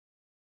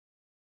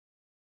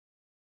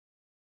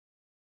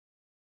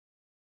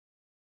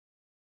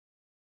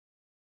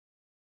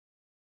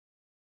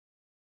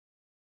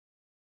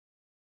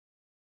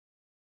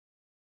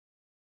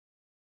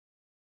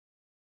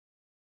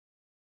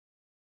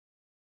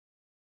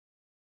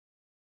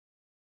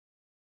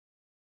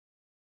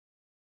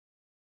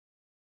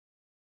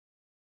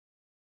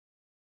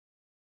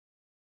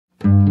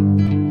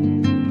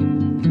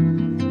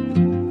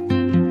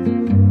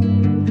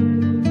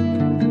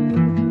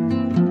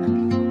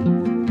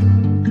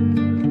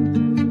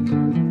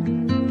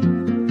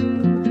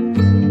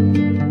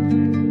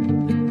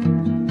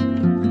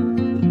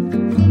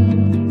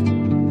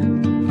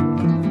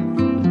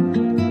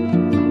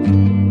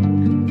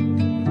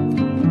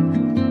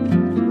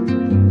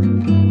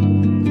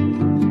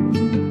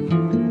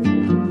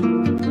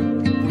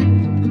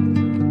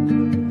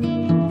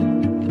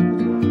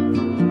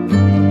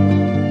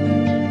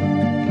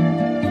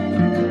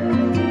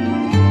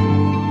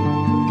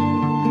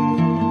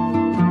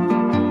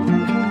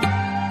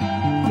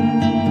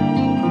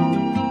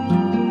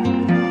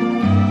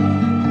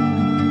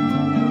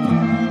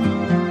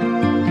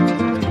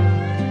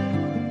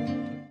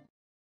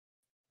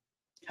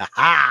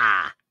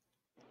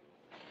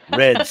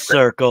Red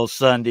Circle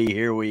Sunday,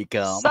 here we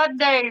come.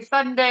 Sunday,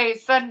 Sunday,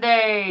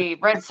 Sunday.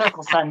 Red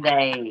Circle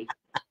Sunday.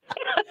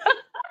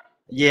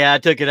 Yeah, I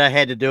took it. I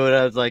had to do it.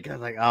 I was like,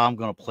 oh, I'm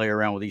gonna play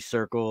around with these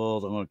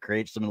circles. I'm gonna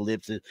create some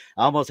ellipses.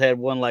 I almost had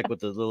one like with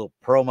the little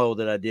promo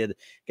that I did.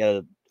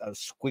 Got a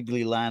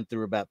squiggly line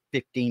through about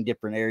 15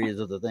 different areas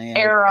of the thing.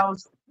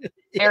 Arrows. Yeah,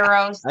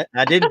 Arrows.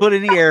 I didn't put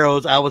any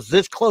arrows. I was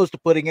this close to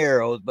putting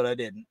arrows, but I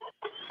didn't.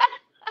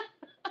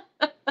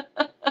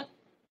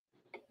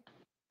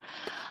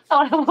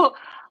 Well,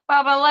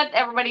 I'm gonna let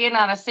everybody in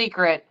on a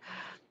secret.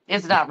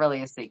 It's not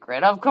really a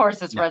secret. Of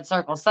course, it's No. Red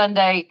Circle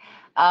Sunday.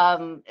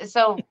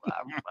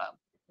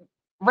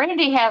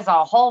 Randy has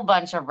a whole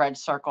bunch of red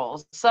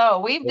circles. So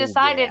we've Oh yeah.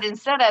 decided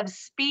instead of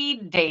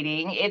speed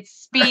dating, it's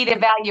speed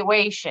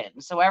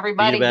evaluation. So Speed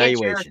everybody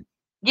evaluation.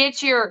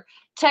 get your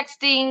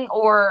texting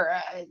or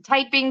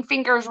typing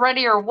fingers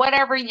ready or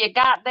whatever you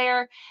got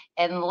there,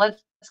 and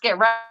let's get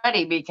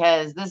ready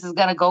because this is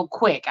gonna go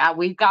quick.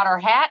 We've got our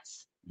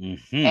hats,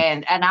 Mm-hmm.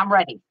 and I'm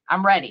ready.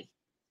 I'm ready.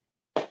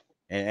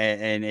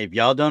 And if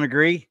y'all don't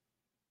agree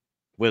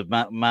with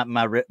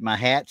my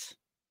hats,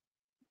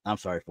 I'm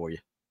sorry for you.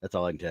 That's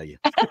all I can tell you.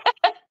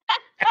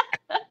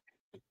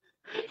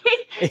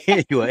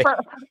 Anyway,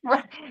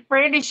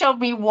 Randy showed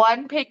me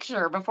one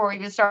picture before we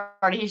even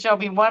started. He showed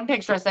me one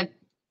picture. I said,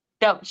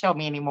 "Don't show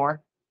me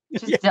anymore.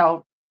 Just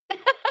don't."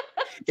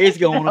 it's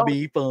gonna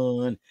be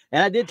fun.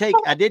 And I did take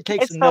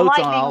It's some the notes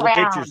on lightning all the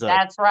pictures round. though.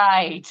 That's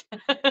right.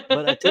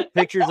 But I took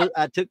pictures.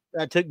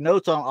 I took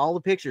notes on all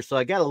the pictures, so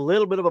I got a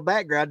little bit of a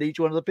background to each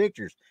one of the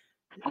pictures.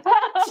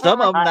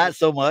 Some of them not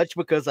so much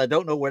because I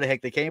don't know where the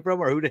heck they came from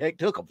or who the heck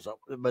took them. So,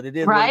 but it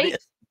is what it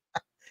is.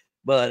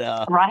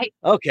 But right.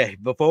 Okay,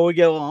 before we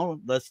go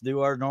on, let's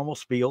do our normal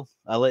spiel.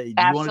 I'll let you.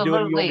 Do you want to do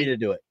it? Or you want me to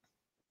do it?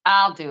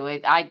 I'll do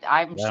it.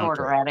 I'm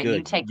shorter at it. Good.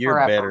 You take You're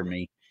forever. better than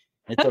me.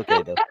 It's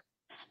okay though.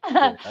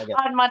 Here,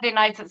 On Monday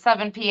nights at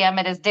 7 p.m.,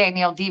 it is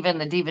Danielle Diva in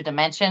the Diva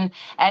Dimension.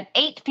 At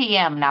 8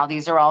 p.m., now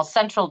these are all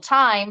Central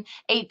Time,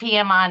 8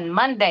 p.m. on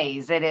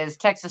Mondays, it is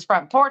Texas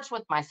Front Porch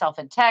with myself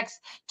and Tex.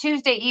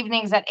 Tuesday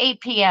evenings at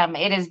 8 p.m.,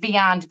 it is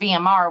Beyond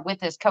BMR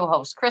with his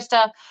co-host,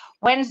 Krista.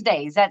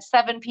 Wednesdays at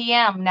 7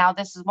 p.m. Now,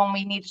 this is when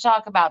we need to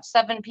talk about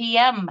 7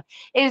 p.m.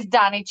 is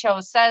Donnie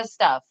Cho Says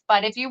Stuff.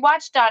 But if you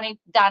watch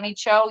Donnie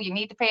Cho, you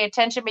need to pay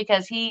attention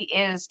because he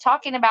is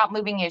talking about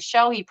moving his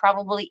show. He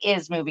probably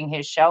is moving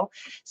his show.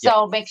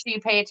 So make sure you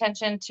pay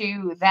attention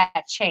to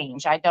that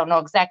change. I don't know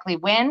exactly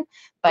when,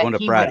 but going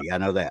to Friday. I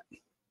know that.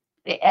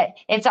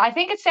 I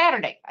think it's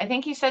Saturday. I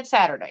think he said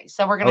Saturday.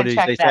 So we're gonna did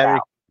check he say that Saturday?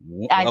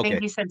 out. I think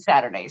he said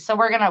Saturday. So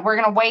we're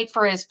gonna wait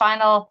for his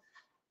final.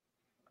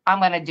 I'm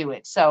gonna do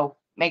it. So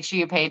make sure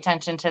you pay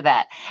attention to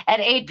that. At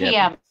 8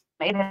 p.m.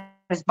 it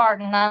is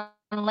Barton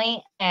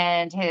Nunley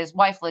and his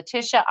wife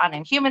Letitia on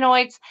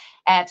Inhumanoids.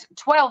 At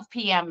 12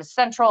 p.m.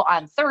 Central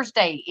on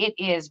Thursday, it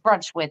is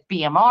Brunch with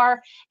BMR.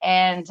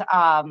 And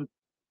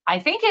I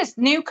think his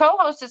new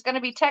co-host is going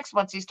to be Tex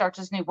once he starts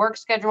his new work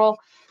schedule.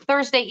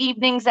 Thursday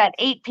evenings at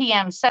 8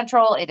 p.m.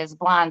 Central, it is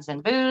Blondes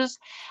and Booze.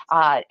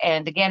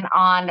 And again,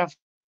 on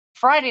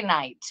Friday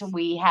night,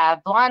 we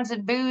have Blondes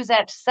and Booze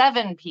at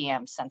 7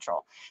 p.m.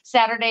 Central.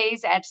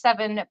 Saturdays at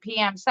 7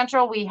 p.m.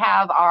 Central, we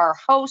have our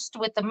host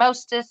with the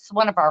mostest,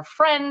 one of our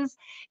friends.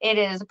 It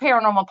is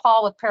Paranormal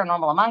Paul with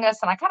Paranormal Among Us.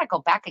 And I kind of go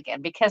back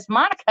again because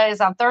Monica is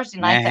on Thursday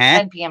nights at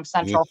 10 p.m.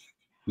 Central.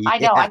 I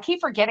know. I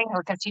keep forgetting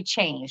her because she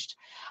changed.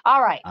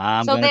 All right.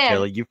 I'm going to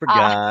tell you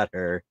forgot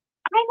her.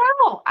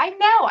 I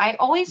know. I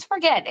always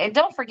forget. And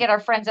don't forget our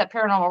friends at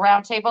Paranormal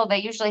Roundtable. They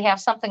usually have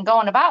something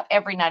going about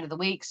every night of the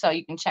week, so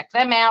you can check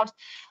them out.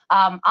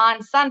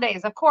 On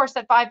Sundays, of course,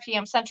 at 5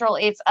 p.m. Central,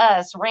 it's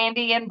us,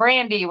 Randy and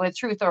Brandy with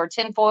Truth or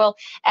Tinfoil.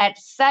 At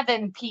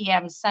 7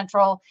 p.m.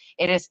 Central,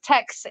 it is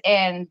Tex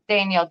and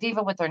Danielle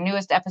Diva with their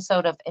newest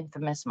episode of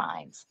Infamous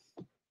Minds.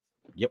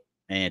 Yep.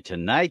 And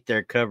tonight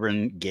they're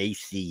covering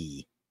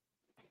Gacy.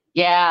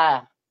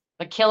 Yeah,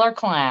 the killer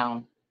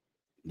clown.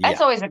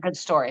 That's always a good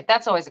story.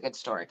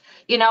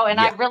 You know, and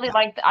I really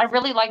like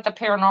the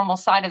paranormal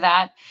side of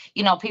that.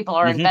 You know, people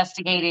are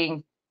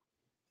investigating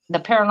the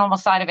paranormal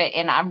side of it,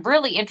 and I'm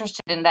really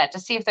interested in that to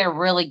see if they're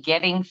really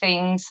getting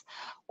things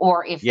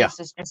or if this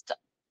is just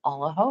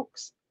all a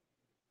hoax.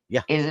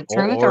 Yeah. Is it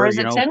truth or is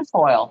it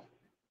tinfoil?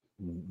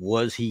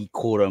 Was he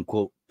quote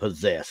unquote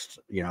possessed?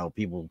 You know,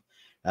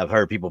 I've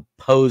heard people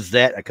pose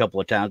that a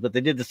couple of times, but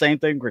they did the same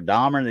thing for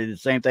Dahmer and they did the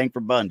same thing for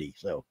Bundy.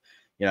 So,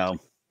 you know.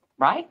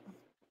 Right.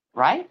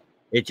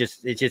 It's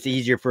just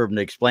easier for them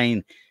to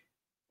explain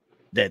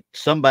that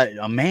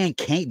a man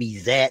can't be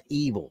that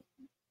evil.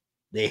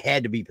 They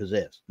had to be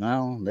possessed.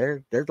 No,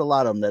 there's a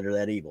lot of them that are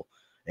that evil.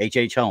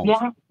 H.H. Holmes.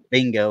 Yeah.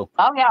 Bingo.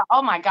 Oh yeah.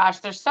 Oh my gosh.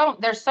 There's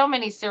so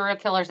many serial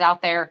killers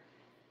out there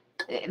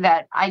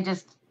that I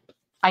just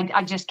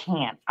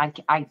can't.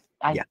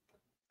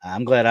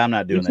 I'm glad I'm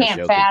not doing that show. You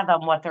can't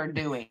fathom what they're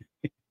doing.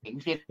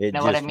 You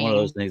know what I mean? One of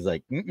those things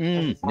like,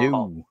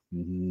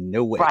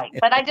 no way. Right.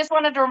 But I just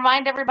wanted to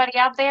remind everybody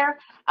out there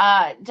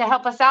to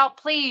help us out.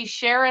 Please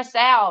share us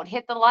out.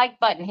 Hit the like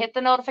button. Hit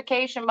the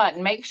notification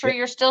button. Make sure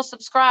you're still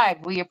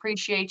subscribed. We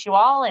appreciate you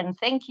all and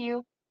thank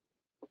you.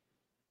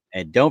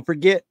 And don't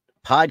forget,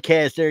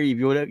 podcast there. If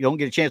you don't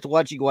get a chance to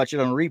watch, you can watch it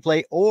on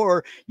replay,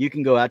 or you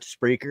can go out to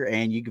Spreaker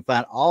and you can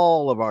find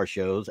all of our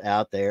shows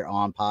out there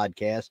on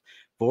podcast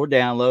for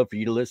download for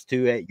you to listen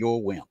to at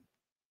your whim.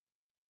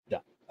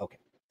 Done. Okay.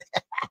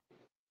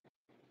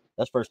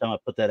 That's the first time I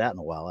put that out in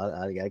a while.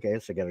 I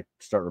guess I got to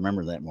start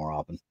remembering that more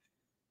often.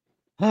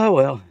 Oh,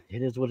 well,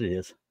 it is what it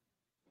is.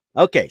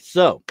 Okay,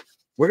 so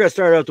we're going to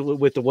start out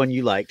with the one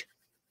you liked.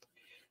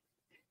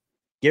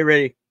 Get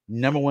ready.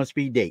 Number one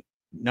speed date.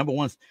 Number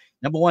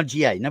one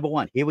GI. Number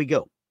one. Here we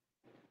go.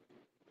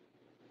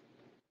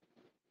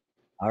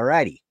 All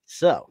righty.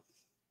 So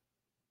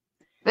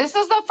this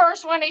is the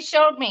first one he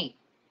showed me.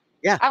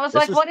 Yeah. I was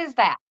like, what is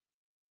that?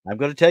 I'm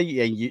going to tell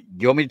you.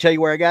 You want me to tell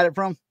you where I got it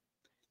from?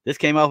 This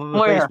came off of a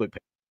Facebook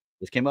page.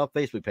 This came off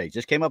Facebook page.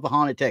 This came up of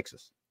Haunted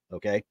Texas.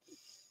 Okay.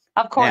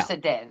 Of course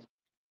it did.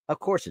 Of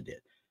course it did.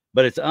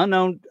 But it's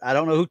unknown. I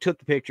don't know who took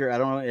the picture. I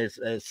don't know.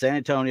 It's San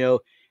Antonio.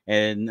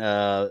 And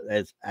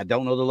as I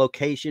don't know the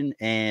location,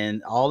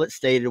 and all it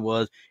stated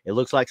was it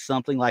looks like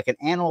something like an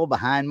animal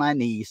behind my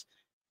knees.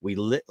 We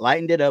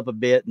lightened it up a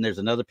bit, and there's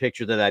another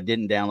picture that I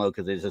didn't download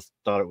because I just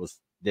thought it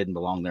didn't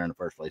belong there in the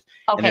first place.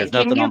 Okay, and there's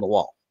nothing on the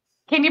wall.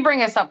 Can you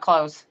bring us up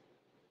close?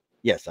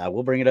 Yes, I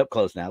will bring it up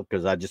close now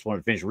because I just wanted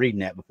to finish reading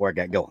that before I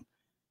got going.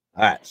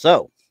 All right,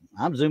 so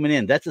I'm zooming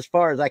in. That's as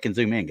far as I can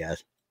zoom in,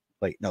 guys.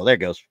 Wait, no, there it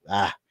goes.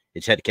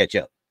 It's had to catch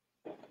up.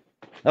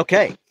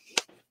 Okay.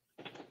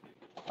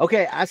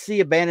 Okay, I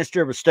see a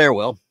banister of a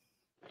stairwell.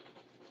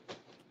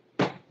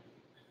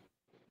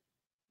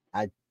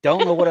 I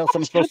don't know what else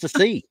I'm supposed to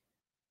see.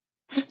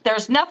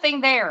 There's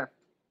nothing there.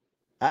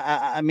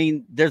 I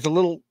mean, there's a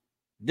little,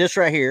 this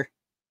right here,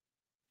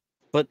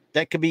 but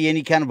that could be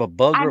any kind of a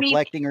bug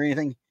reflecting or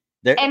anything.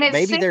 There, and it's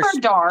maybe super there's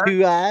dark.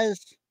 2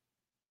 eyes.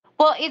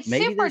 Well, it's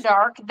super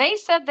dark. They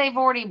said they've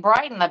already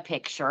brightened the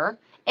picture,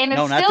 and it's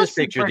no, not still this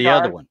picture, the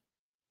dark. other one.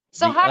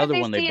 So how did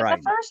they see it in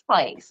the first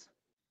place?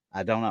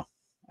 I don't know.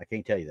 I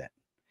can't tell you that.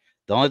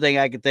 The only thing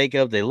I could think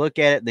of, they look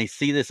at it, they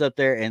see this up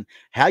there, and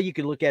how you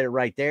can look at it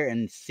right there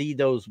and see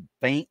those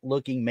faint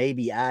looking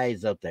maybe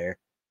eyes up there.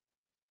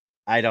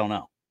 I don't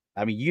know.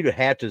 I mean, you'd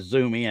have to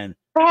zoom in.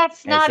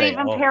 That's not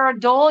even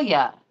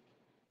pareidolia.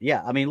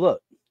 Yeah, I mean,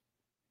 look.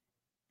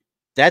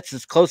 That's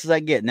as close as I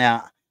get.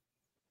 Now,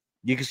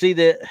 you can see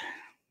that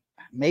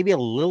maybe a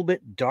little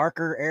bit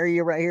darker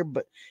area right here,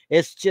 but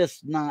it's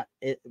just not.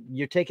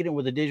 You're taking it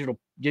with a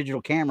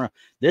digital camera.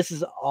 This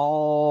is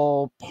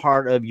all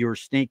part of your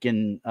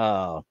stinking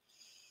what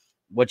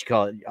you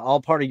call it?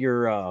 All part of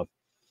your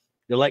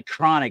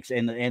electronics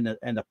and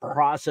the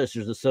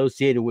processors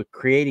associated with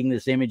creating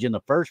this image in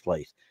the first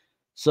place.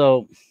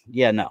 So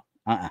yeah, no,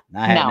 not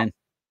happening.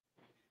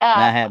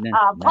 Not happening.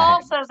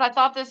 Paul says, I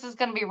thought this is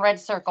going to be red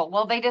circle.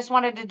 Well, they just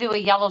wanted to do a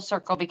yellow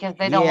circle because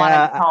they don't want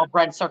to call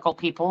red circle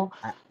people.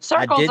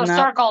 Circles are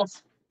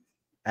circles.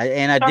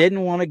 I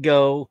didn't want to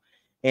go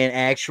and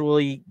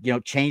actually,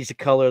 change the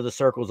color of the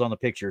circles on the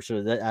picture.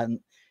 So that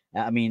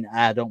I mean,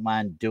 I don't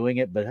mind doing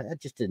it, but I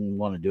just didn't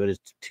want to do it.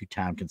 It's too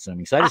time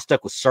consuming. So I just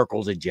stuck with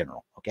circles in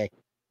general. Okay.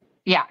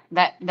 Yeah,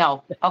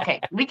 no. Okay.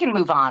 We can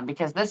move on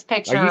because this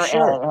picture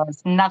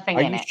has nothing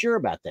in it. Are you sure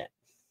about that?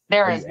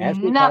 There is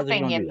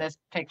nothing in this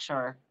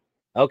picture.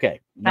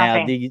 Okay.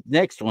 Now these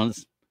next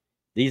ones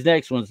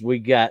we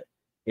got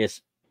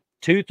is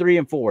 2, 3,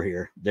 and 4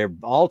 here. They're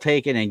all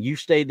taken, and you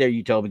stayed there.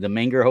 You told me the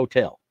Menger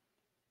Hotel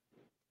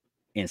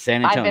in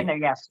San Antonio. I've been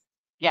there.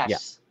 Yes. Yeah.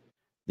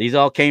 These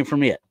all came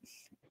from it.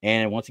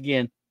 And once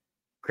again,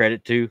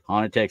 credit to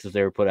Haunted Texas.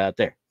 They were put out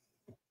there.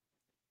 I'm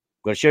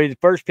going to show you the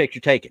first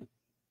picture taken.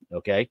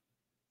 Okay.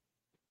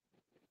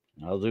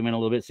 I'll zoom in a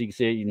little bit so you can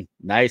see it.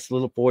 Nice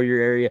little foyer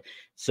area.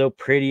 So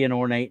pretty and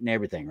ornate and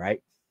everything, right?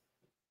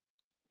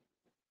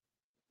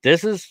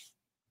 This is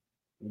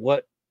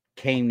what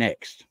came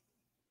next.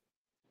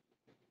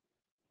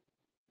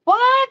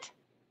 What?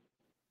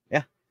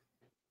 Yeah.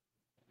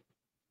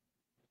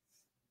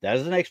 That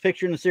is the next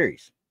picture in the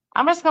series.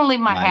 I'm just going to leave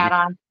my hat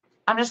on.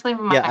 I'm just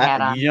leaving my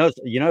hat on. You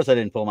notice I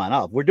didn't pull mine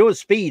off. We're doing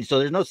speed, so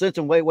there's no sense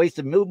in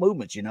wasting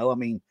movements, I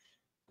mean.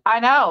 I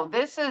know.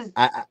 This is...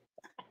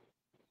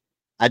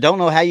 I don't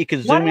know how you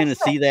can zoom in and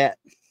see that.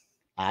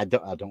 I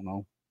don't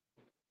know.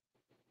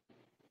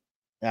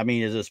 I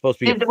mean, is it supposed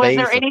to be a face? Was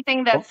there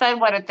anything that said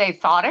what they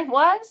thought it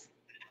was?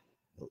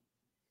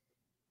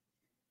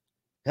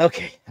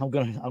 Okay, I'm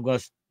gonna.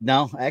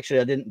 No,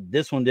 actually, I didn't.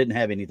 This one didn't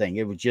have anything.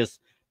 It was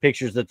just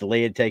pictures that the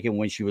lady had taken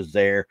when she was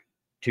there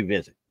to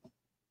visit,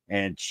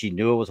 and she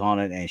knew it was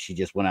haunted, and she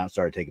just went out and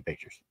started taking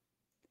pictures.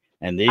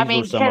 And these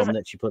were some of them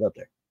that she put up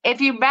there. If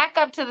you back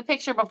up to the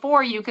picture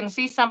before, you can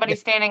see somebody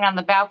standing on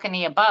the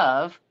balcony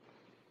above.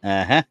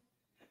 Uh-huh.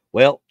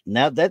 Well,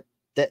 now that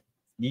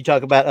you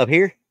talk about up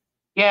here.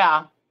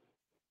 Yeah.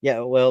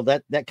 Yeah, well,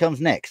 that comes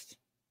next.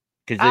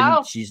 Because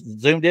then she's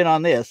zoomed in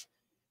on this.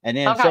 And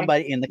then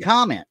somebody in the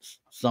comments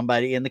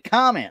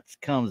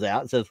comes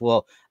out and says,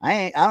 well,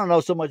 I don't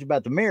know so much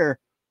about the mirror,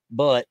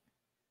 but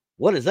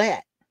what is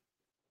that?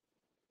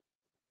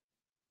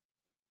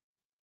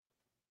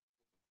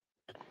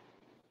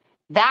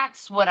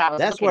 That's what I was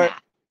looking at.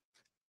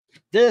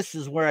 this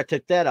is where I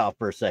took that off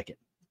for a second,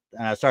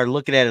 and I started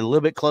looking at it a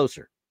little bit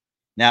closer.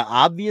 Now,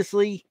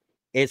 obviously,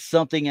 it's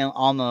something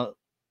on the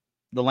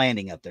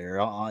landing up there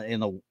in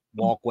the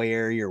walkway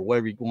area or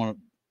whatever you want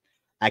to.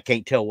 I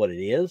can't tell what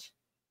it is.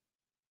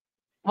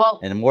 Well,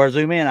 and the more I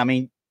zoom in, I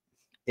mean,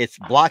 it's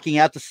blocking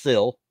out the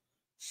sill,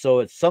 so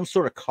it's some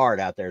sort of card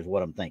out there is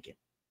what I'm thinking.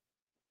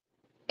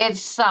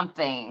 it's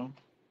something.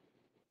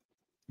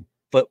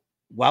 But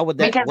why would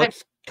that? Because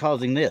What's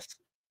causing this?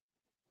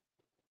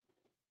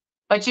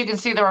 But you can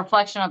see the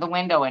reflection of the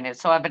window in it,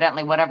 so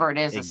evidently whatever it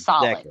is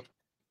solid.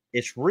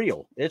 It's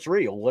real. It's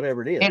real,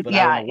 whatever it is. But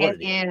I don't know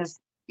what it is.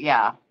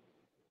 Yeah.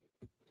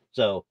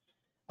 So,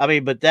 I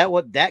mean, but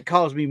that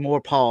caused me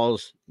more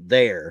pause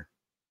there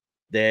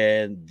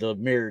than the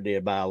mirror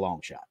did by a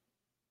long shot.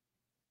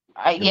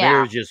 The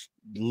mirror is just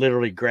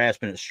literally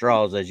grasping at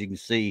straws, as you can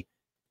see.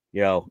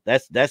 You know,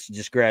 that's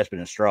just grasping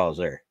at straws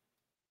there.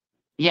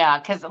 Yeah,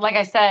 because like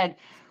I said,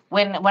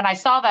 when I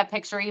saw that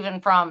picture,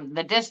 even from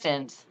the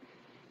distance,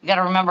 you got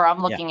to remember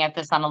I'm looking at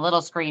this on a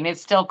little screen. It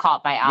still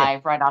caught my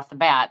eye right off the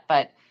bat.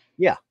 But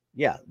yeah.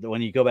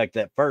 When you go back to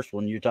that first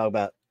one, you're talking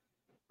about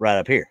right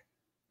up here.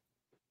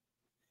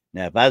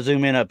 Now, if I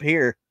zoom in up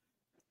here,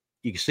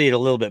 you can see it a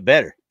little bit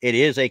better. It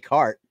is a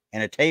cart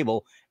and a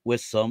table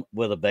with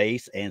a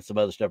vase and some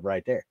other stuff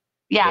right there.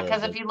 Yeah,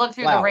 because if you look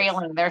through the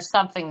railing, there's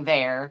something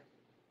there.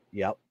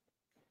 Yep.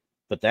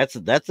 But that's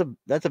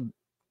a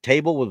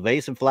table with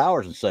vase and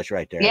flowers and such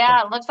right there.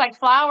 Yeah, it looks like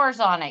flowers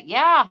on it.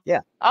 Yeah.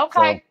 Yeah.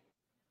 Okay.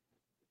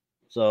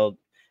 So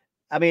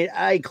I mean,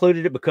 I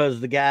included it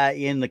because the guy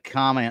in the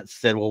comments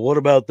said, "Well, what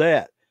about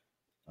that?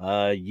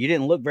 You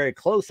didn't look very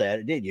close at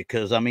it, did you?"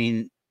 Because I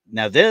mean,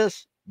 now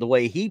this, the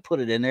way he put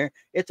it in there,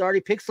 it's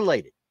already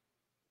pixelated.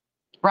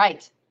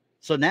 Right.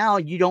 So now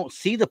you don't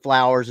see the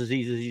flowers as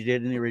easy as you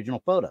did in the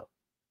original photo.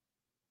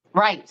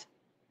 Right.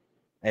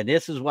 And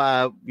this is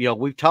why, you know,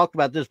 we've talked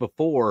about this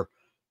before,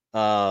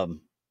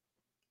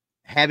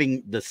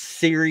 having the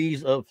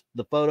series of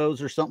the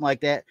photos or something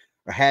like that,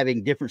 or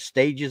having different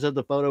stages of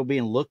the photo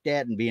being looked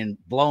at and being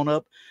blown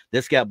up.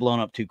 This got blown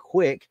up too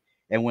quick.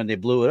 And when they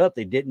blew it up,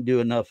 they didn't do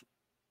enough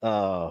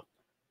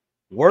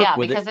work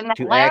with it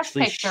to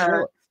actually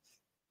show it.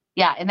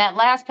 Yeah, in that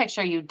last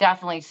picture, you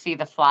definitely see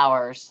the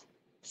flowers.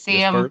 See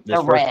them?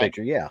 This first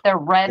picture, yeah. They're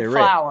red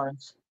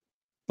flowers.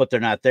 But they're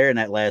not there in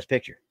that last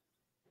picture.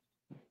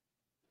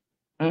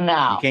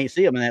 No. You can't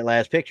see them in that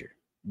last picture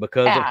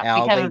because of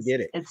how they did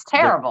it. It's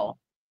terrible.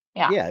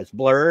 Yeah, it's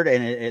blurred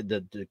and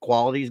the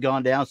quality's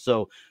gone down.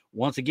 So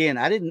once again,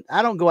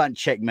 I don't go out and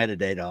check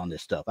metadata on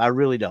this stuff. I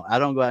really don't. I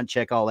don't go out and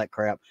check all that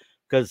crap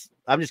because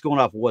I'm just going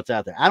off of what's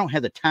out there. I don't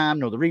have the time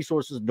nor the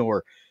resources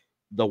nor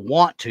the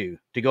want to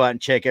go out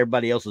and check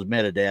everybody else's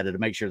metadata to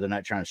make sure they're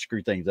not trying to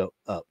screw things up.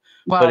 Well,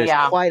 but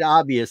it's quite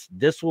obvious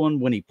this one,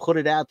 when he put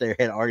it out there,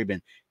 had already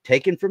been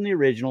taken from the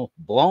original,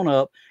 blown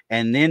up,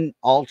 and then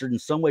altered in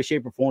some way,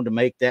 shape, or form to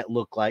make that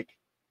look like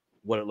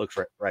what it looks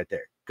right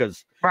there.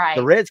 Because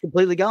the red's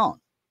completely gone.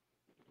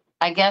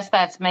 I guess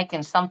that's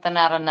making something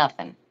out of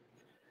nothing.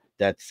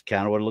 That's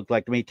kind of what it looked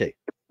like to me too.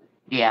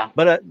 Yeah.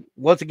 But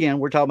once again,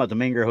 we're talking about the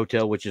Menger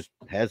Hotel, which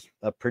has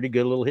a pretty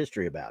good little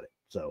history about it.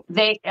 So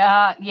and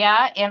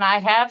I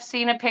have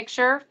seen a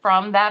picture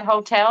from that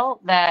hotel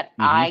that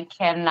I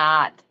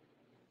cannot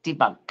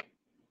debunk.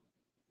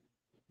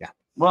 Yeah.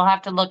 We'll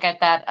have to look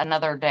at that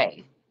another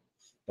day.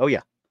 Oh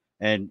yeah.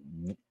 And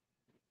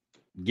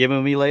give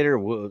it me later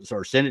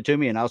or send it to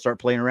me and I'll start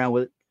playing around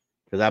with it.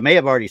 Because I may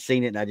have already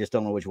seen it and I just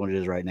don't know which one it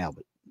is right now.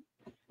 But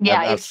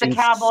yeah, it's the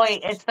cowboy.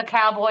 It's the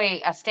cowboy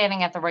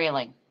standing at the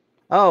railing.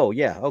 Oh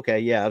yeah, okay,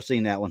 yeah, I've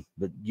seen that one.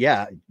 But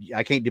yeah,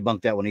 I can't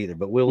debunk that one either.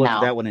 But we'll look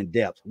at that one in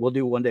depth. We'll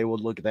do one day. We'll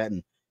look at that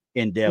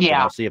in depth. Yeah,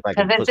 and I'll see if I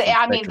can.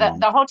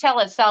 The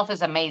hotel itself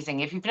is amazing.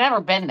 If you've never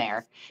been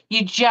there,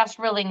 you just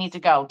really need to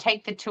go.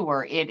 Take the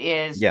tour. It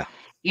is. Yeah.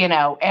 You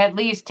know, at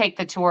least take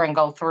the tour and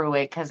go through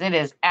it because it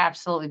is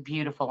absolutely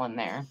beautiful in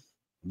there.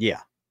 Yeah.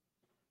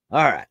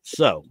 All right.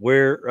 So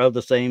we're of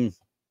the same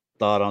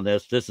thought on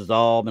this. This is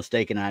all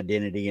mistaken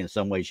identity in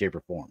some way, shape,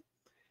 or form.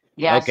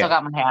 Yeah, okay. I still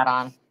got my hat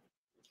on.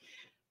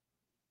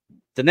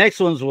 The next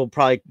ones will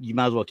probably, you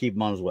might as well keep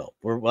them on as well.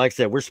 We're, like I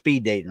said, we're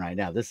speed dating right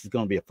now. This is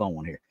going to be a fun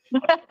one here.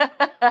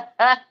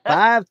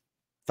 5,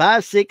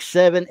 6,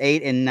 7,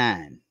 8, and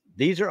 9.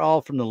 These are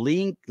all from the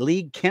Lee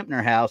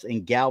Kempner house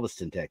in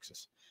Galveston,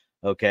 Texas.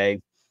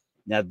 Okay.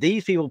 Now,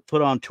 these people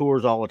put on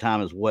tours all the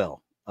time as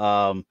well. 2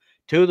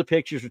 of the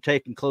pictures were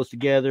taken close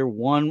together.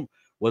 One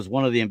was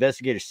one of the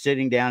investigators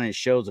sitting down, and it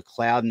shows a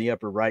cloud in the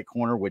upper right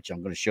corner, which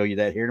I'm going to show you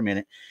that here in a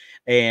minute.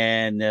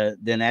 And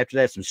then after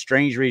that, some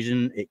strange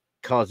reason, it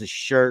caused the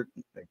shirt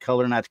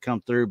color not to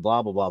come through,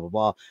 blah, blah, blah, blah,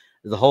 blah.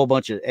 There's a whole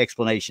bunch of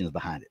explanations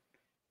behind it.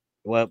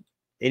 Well,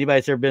 anybody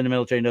that's ever been in the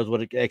military knows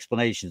what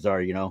explanations are,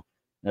 you know.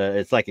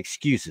 It's like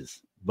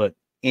excuses. But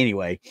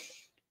anyway,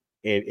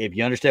 if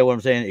you understand what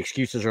I'm saying,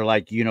 excuses are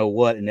like, you know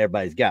what, and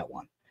everybody's got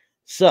one.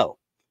 So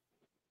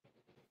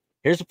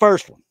here's the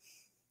first one.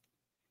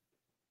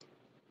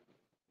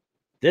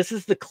 This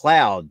is the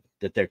cloud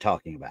that they're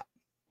talking about.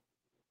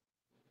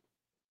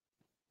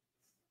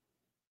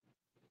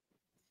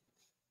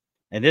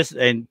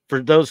 And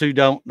for those who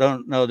don't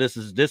know, this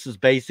is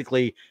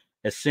basically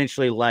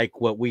essentially like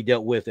what we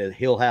dealt with at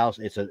Hill House.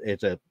 It's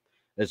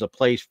a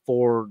place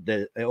for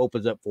that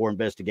opens up for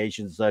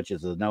investigations, such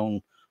as a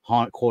known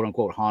quote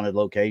unquote haunted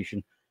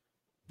location.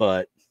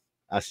 But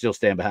I still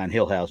stand behind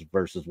Hill House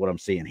versus what I'm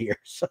seeing here.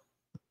 So,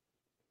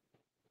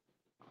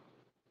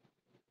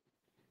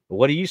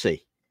 what do you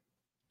see?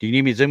 Do you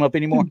need me to zoom up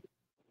anymore?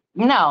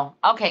 No.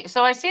 Okay.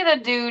 So I see the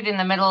dude in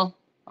the middle,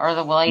 or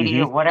the lady,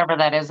 Mm-hmm. or whatever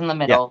that is in the Yeah.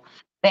 middle.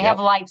 They have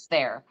Yep. lights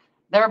there.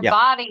 Their Yeah.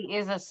 body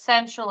is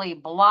essentially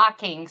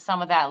blocking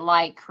some of that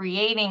light,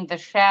 creating the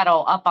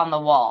shadow up on the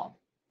wall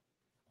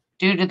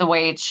due to the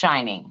way it's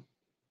shining.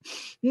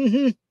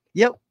 Mm-hmm.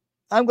 Yep.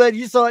 I'm glad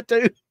you saw it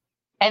too.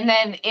 And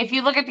then if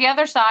you look at the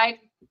other side,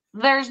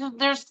 there's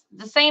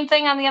the same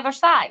thing on the other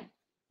side.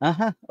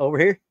 Over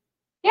here.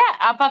 Yeah,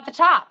 up at the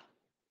top.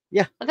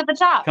 Yeah. Look at the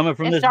top. Coming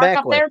from It's this dark back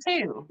up way. there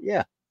too.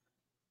 Yeah.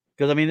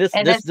 Because I mean, this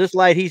And this this, this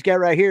light he's got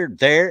right here,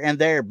 there and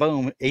there,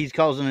 boom, he's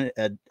causing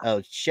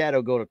a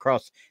shadow go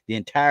across the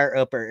entire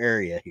upper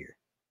area here.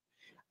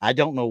 I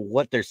don't know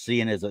what they're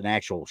seeing as an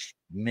actual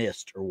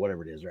mist or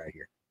whatever it is right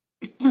here.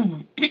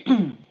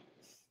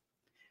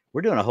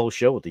 We're doing a whole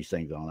show with these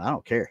things on. I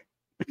don't care.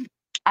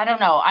 I don't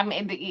know. I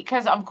mean,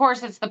 because of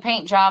course it's the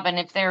paint job, and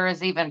if there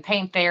is even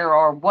paint there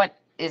or what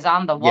is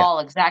on the Yeah. wall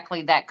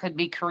exactly, that could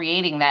be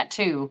creating that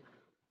too.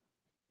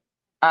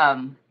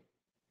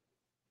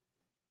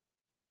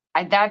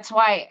 That's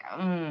why.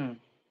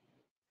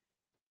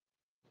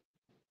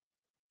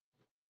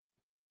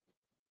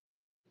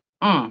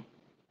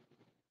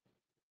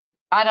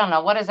 I don't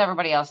know. What does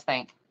everybody else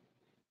think?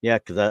 Yeah,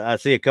 because I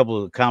see a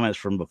couple of comments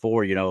from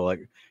before,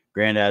 like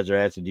granddads are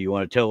asking, do you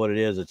want to tell what it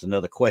is? It's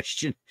another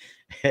question.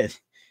 And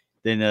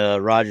then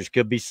Rogers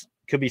could be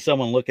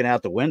someone looking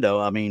out the window.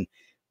 I mean,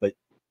 but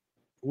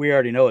we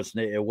already know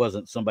it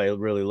wasn't somebody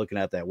really looking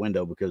out that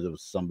window, because it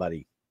was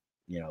somebody,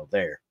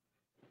 there.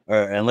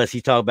 Or unless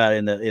he's talking about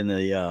in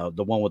the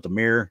one with the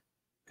mirror,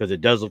 because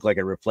it does look like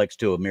it reflects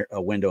to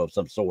a window of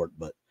some sort.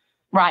 But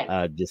Right.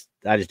 I just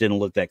didn't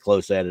look that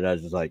close at it. I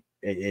was just like,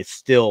 it's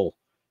still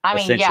I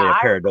mean, essentially yeah,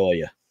 a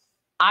pareidolia.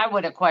 I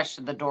would have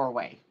questioned the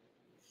doorway.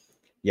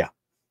 Yeah.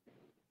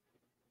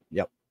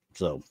 Yep.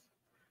 So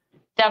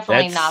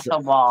definitely not the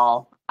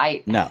wall.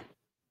 No.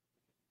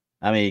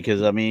 I mean,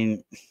 because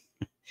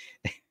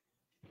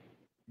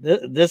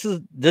this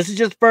is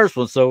just the first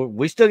one, so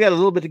we still got a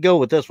little bit to go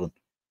with this one.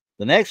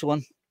 The next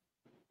one.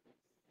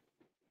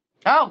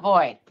 Oh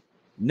boy.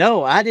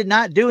 No, I did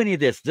not do any of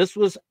this. This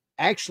was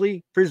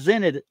actually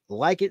presented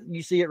like it.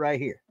 You see it right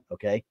here.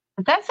 Okay.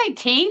 Does that say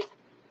teeth?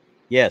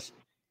 Yes.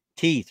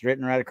 Teeth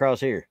written right across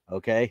here.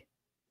 Okay.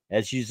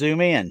 As you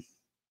zoom in,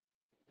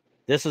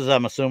 this is,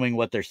 I'm assuming,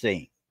 what they're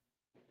seeing.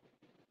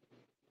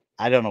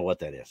 I don't know what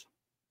that is.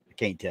 I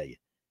can't tell you.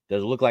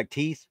 Does it look like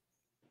teeth?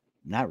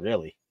 Not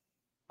really.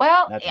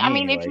 Well, Not to I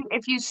me, mean, anyway.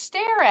 if you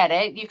stare at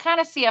it, you kind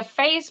of see a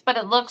face, but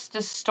it looks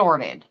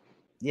distorted.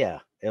 Yeah,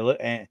 it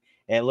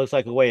looks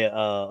like the way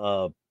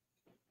I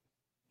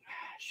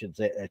should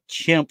say a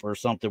chimp or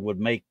something would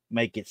make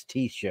its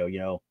teeth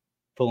show.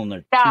 Pulling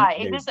their Yeah,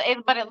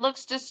 teeth. but it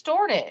looks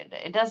distorted.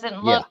 It doesn't Yeah.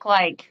 look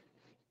like.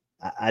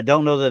 I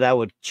don't know that I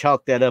would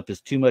chalk that up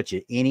as too much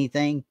of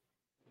anything,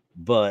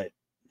 but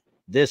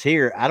this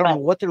here, I don't know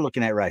what they're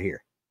looking at right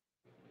here.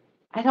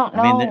 I don't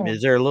know. I mean,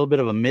 is there a little bit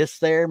of a miss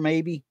there,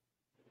 maybe?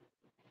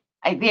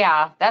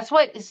 Yeah, that's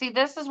what. See,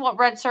 this is what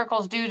red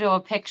circles do to a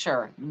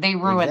picture. They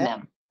ruin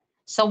them.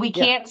 So we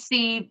can't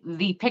see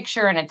the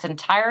picture in its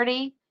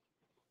entirety,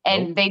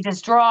 and they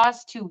just draw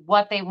us to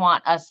what they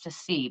want us to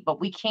see. But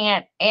we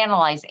can't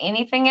analyze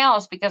anything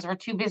else because we're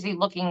too busy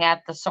looking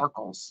at the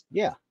circles.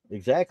 Yeah,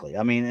 exactly.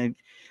 I mean,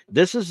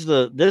 this is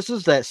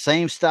that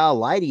same style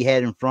light he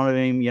had in front of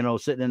him,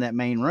 sitting in that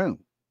main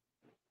room.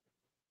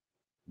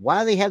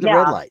 Why do they have the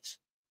red lights?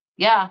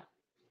 Yeah.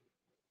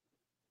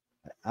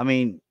 I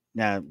mean,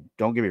 now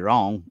don't get me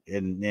wrong.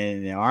 In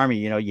the Army,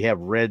 you have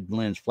red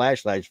lens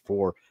flashlights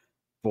for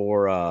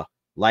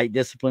light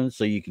discipline,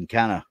 so you can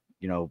kind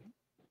of,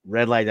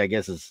 red light, I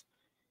guess, is,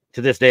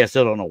 to this day I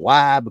still don't know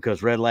why,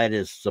 because red light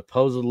is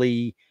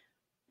supposedly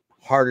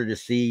harder to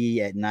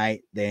see at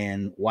night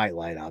than white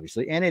light,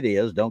 obviously, and it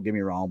is. Don't get me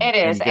wrong. It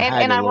is,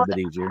 and a little bit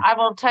easier. I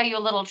will tell you a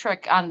little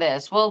trick on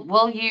this.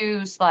 We'll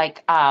use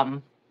like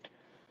some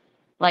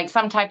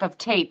type of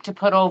tape to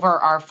put over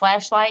our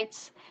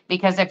flashlights,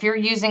 because if you're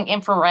using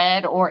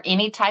infrared or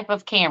any type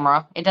of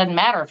camera, it doesn't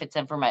matter if it's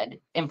infrared,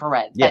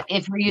 but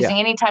if you're using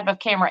any type of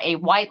camera, a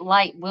white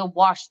light will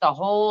wash the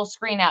whole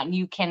screen out and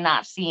you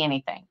cannot see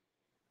anything.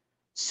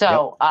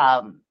 So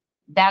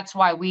that's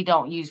why we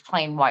don't use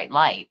plain white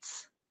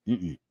lights.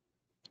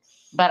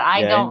 But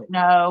I don't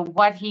know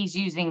what he's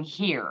using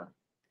here.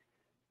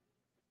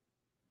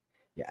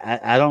 Yeah,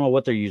 I don't know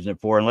what they're using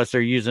it for, unless they're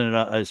using it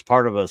as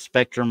part of a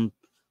spectrum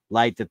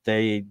light that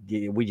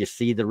we just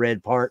see the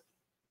red part.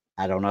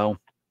 I don't know.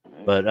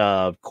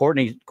 But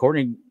Courtney,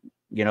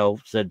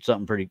 said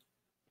something pretty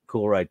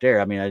cool right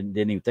there. I mean, I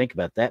didn't even think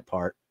about that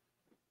part.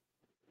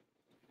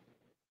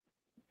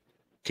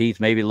 Teeth,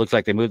 maybe it looks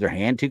like they moved their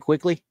hand too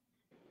quickly.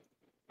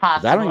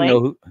 Because I don't even know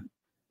Possibly. who.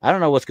 I don't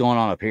know what's going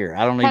on up here.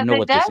 I don't even Because know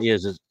what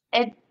this is.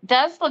 it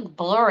does look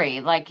blurry,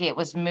 like it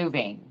was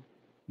moving.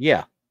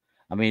 Yeah.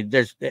 I mean,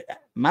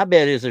 my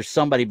bet is there's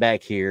somebody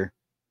back here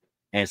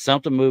and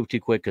something moved too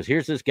quick because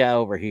here's this guy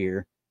over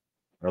here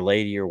or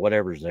lady or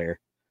whatever's there.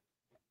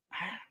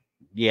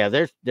 Yeah,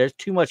 there's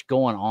too much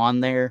going on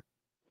there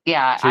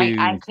Yeah,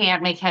 I to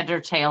can't make head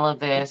or tail of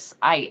this.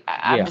 I'm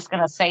yeah. just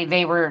gonna say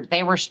they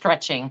were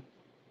stretching.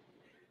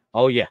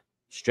 Oh yeah.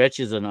 Stretch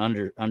is an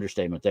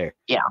understatement there.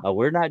 Yeah.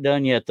 We're not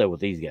done yet though with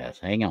these guys.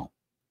 Hang on.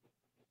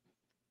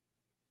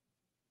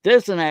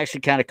 This one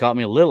actually kind of caught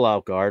me a little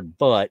off guard,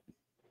 but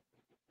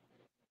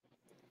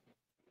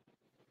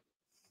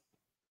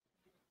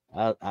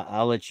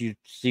I'll let you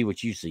see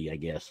what you see, I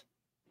guess.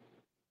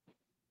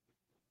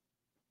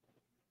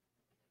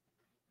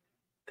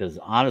 Because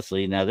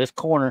honestly, now this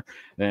corner,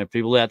 and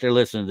people out there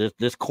listening,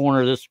 this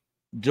corner, this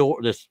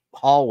door, this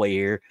hallway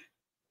here,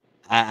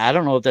 I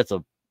don't know if that's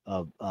a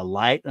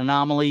light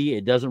anomaly.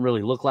 It doesn't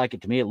really look like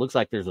it to me. It looks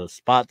like there's a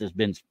spot that's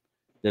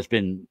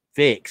been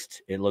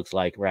fixed. It looks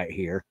like right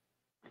here.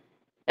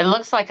 It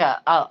looks like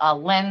a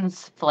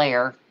lens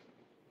flare.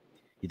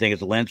 You think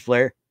it's a lens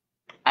flare?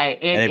 And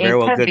It, it very it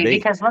well could could be be.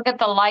 because look at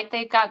the light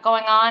they've got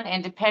going on,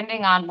 and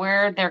depending on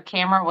where their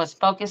camera was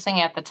focusing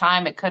at the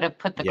time, it could have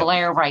put the Yep.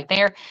 glare right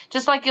there.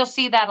 Just like you'll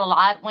see that a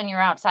lot when you're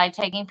outside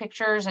taking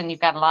pictures and you've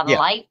got a lot of Yeah.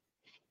 light,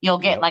 you'll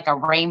get Yep. like a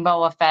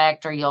rainbow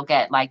effect, or you'll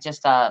get like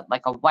just a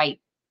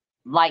white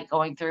light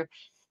going through.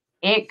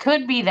 It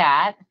could be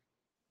that,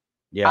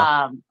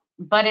 Yeah.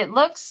 but it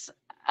looks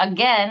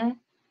again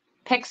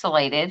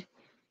pixelated,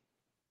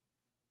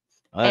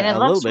 and it A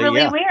little looks bit. really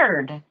Yeah.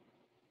 weird.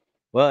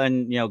 Well,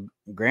 and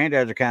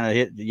granddads are kind of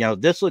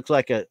hit. This looks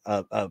like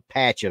a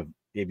patch of,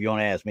 if you want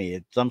to ask me,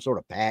 it's some sort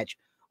of patch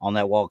on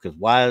that wall. Because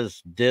why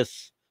is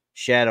this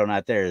shadow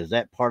not there? Is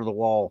that part of the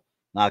wall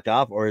knocked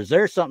off, or is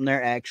there something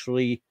there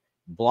actually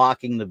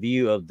blocking the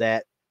view of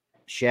that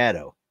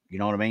shadow? You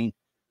know what I mean?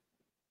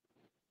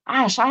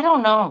 Gosh, I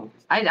don't know.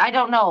 I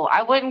don't know.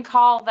 I wouldn't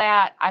call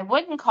that. I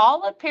wouldn't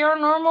call it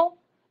paranormal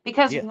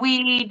because Yeah,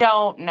 we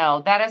don't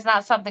know. That is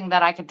not something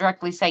that I could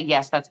directly say,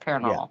 yes, that's yeah.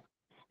 paranormal.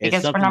 It's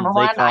Because for something number that they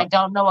one, I caught.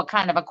 don't know what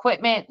kind of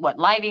equipment, what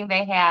lighting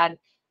they had.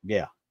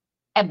 Yeah,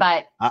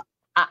 But I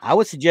I, I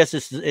would suggest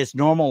it's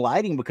normal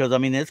lighting because I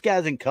mean this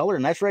guy's in color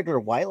and that's regular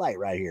white light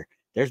right here.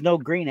 There's no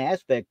green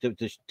aspect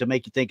to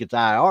make you think it's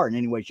IR in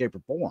any way, shape, or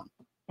form.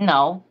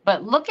 no,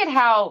 but look at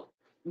how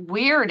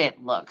weird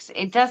it looks.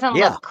 It doesn't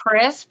Yeah, look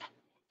crisp.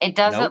 It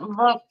doesn't nope.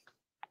 look,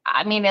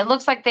 I mean, it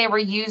looks like they were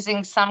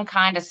using some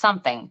kind of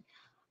something.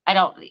 I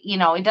don't,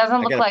 it doesn't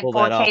I look got to like pull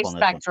that off 4K on this one.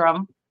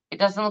 spectrum. It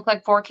doesn't look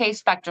like 4K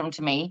spectrum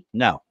to me,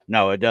 No,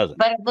 no, it doesn't.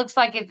 but it looks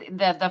like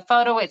the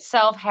photo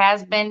itself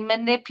has been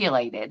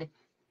manipulated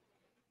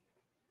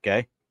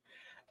Okay,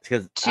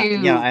 because to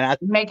and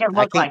make it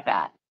I look can't like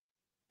that.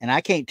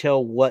 I can't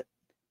tell what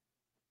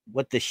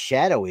the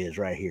shadow is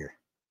right here.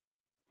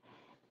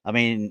 I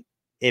mean,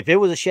 if it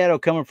was a shadow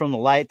coming from the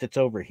light that's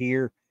over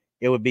here,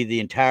 it would be the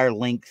entire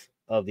length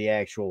of the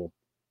actual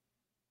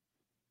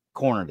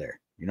corner there.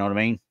 You know what I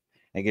mean?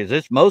 Because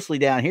it's mostly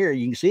down here.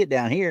 You can see it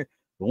down here,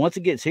 but once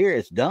it gets here,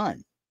 it's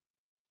done.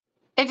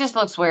 It just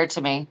looks weird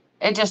to me.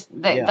 It just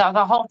Yeah,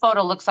 the whole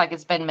photo looks like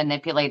it's been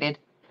manipulated.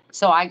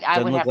 So I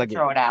doesn't would look have to like it.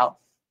 throw it out.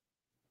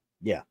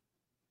 Yeah,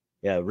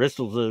 yeah.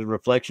 Bristol's a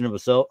reflection of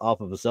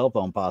off of a cell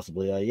phone,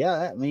 possibly.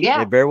 Yeah, I mean,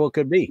 Yeah, it very well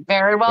could be.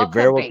 very well It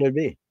very could well be. could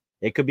be.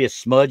 It could be a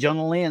smudge on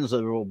the lens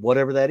or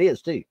whatever that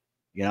is, too.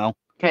 You know.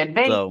 Could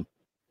be. So,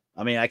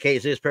 I mean, I can't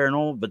say it's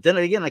paranormal, but then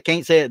again, I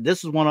can't say it.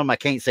 This is one of them I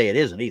can't say it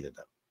isn't either,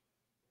 though.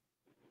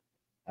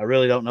 I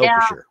really don't know for Yeah,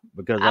 sure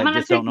because I'm I gonna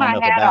just don't take know my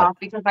enough hat about it. off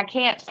because I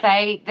can't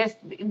say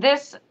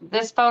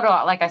this photo,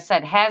 like I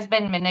said, has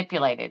been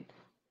manipulated. Yeah,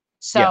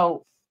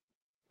 So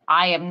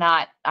I'm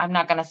not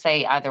gonna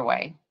say either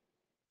way.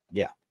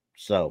 yeah.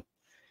 So,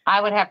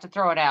 I would have to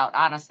throw it out.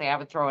 Honestly, I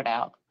would throw it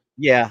out.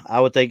 yeah,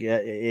 I would think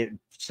it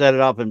set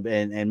it up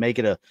and make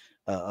it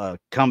a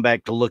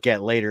comeback to look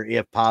at later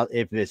if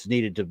it's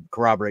needed to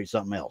corroborate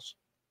something else.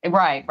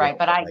 Right, right.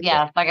 But Like that.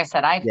 yeah, like I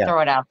said, I'd Yeah,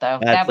 throw it out though.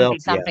 by That would itself. be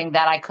Yeah, something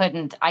that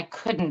I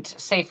couldn't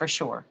say for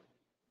sure.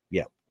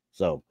 yeah.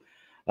 So,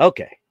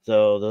 okay.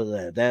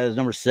 So that is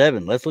number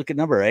 7. Let's look at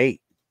number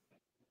 8.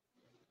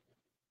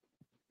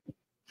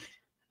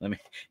 Let me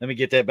let me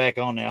get that back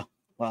on now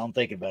while I'm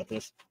thinking about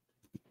this.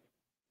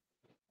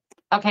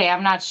 Okay,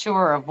 I'm not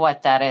sure of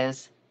what that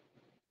is.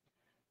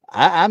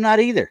 I'm not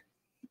either.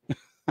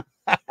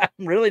 I'm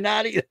really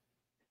not either.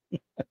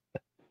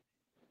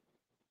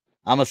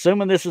 I'm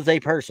assuming this is a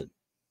person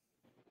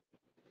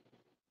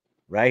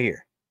right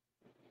here.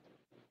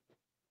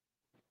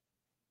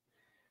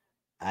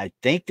 I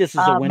think this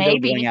is a window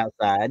going Maybe,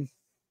 outside.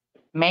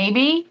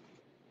 maybe.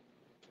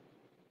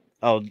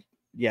 Oh,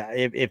 yeah.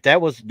 If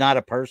that was not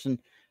a person,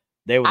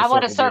 they would I have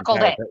would have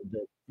circled the circled entire.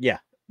 it. Yeah,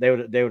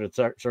 they would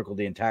have circled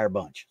the entire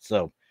bunch.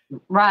 So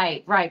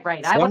Right, right,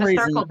 right. I would some have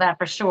reason, circled that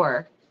for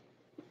sure.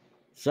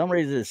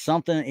 there's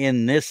something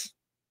in this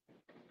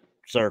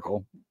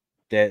circle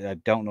that I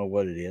don't know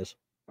what it is,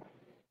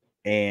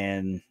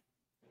 and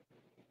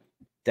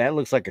that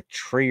looks like a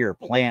tree or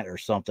plant or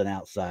something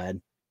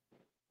outside.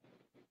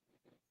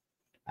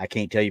 I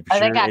can't tell you for Oh,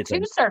 they sure. got It's a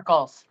two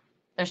circles.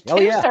 There's oh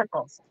two yeah,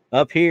 circles.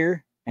 up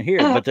here and here.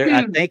 But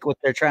I think what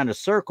they're trying to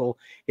circle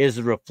is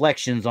the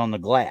reflections on the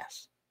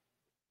glass.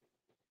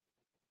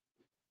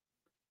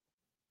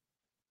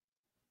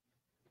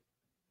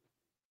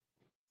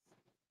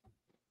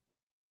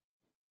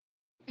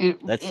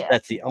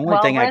 That's the only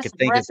Well, thing I could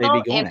think that they'd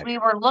be Bristol, going if after. we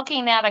were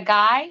looking at a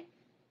guy,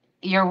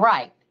 you're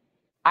right.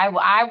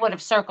 I would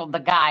have circled the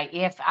guy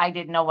if I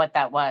didn't know what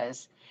that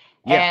was.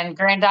 Yeah, And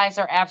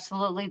Grandizer,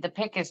 absolutely, the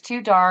pick is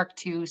too dark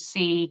to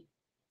see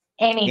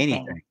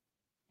anything. anything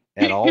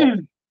at all.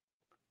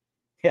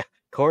 Yeah,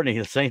 Courtney,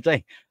 the same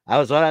thing. I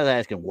was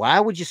asking, why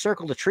would you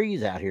circle the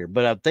trees out here?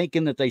 But I'm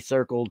thinking that they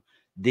circled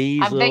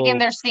these I'm thinking little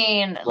they're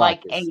seeing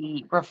like blotches.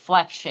 a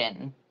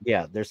reflection.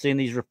 Yeah, they're seeing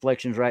these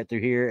reflections right through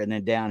here and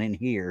then down in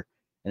here,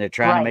 and they're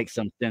trying to Right, make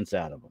some sense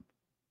out of them.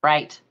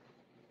 right,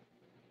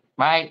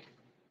 right.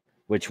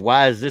 Which,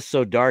 why is this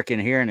so dark in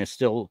here and it's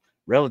still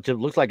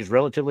looks like it's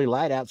relatively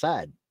light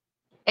outside?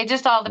 It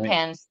just all I mean,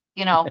 depends,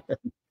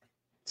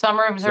 Some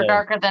rooms are so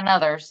darker than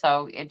others,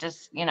 so it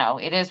just,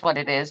 it is what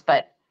it is.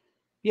 But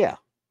yeah,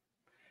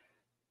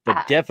 but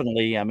I,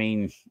 definitely, I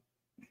mean, if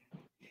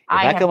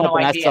I I have come up no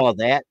and I idea. saw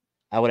that,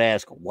 I would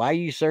ask, why are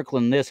you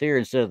circling this here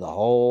instead of the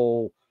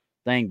whole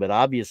thing? But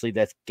obviously,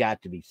 that's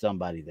got to be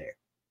somebody there,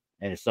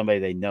 and it's somebody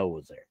they know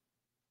was there.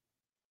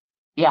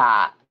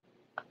 Yeah,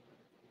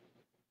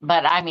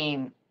 but I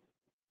mean,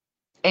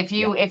 if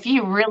Yeah,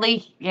 you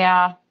really,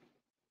 yeah,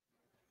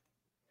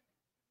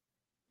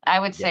 I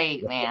would yeah,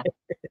 say, man,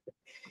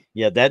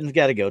 yeah. That one's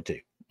got to go too.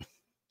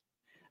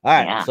 All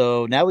right, yeah.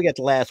 so now we got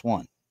the last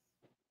one.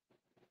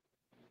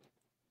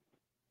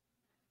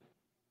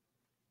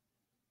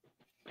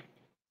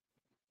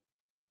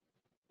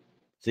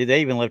 See,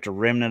 they even left a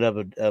remnant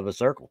of a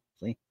circle.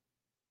 See,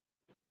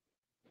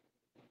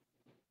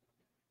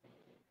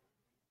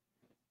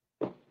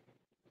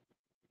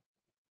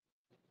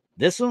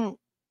 this one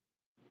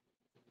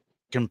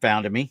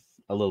confounded me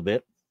a little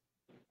bit.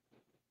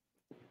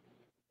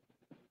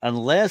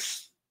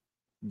 Unless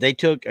they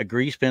took a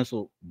grease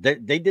pencil, they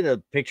did a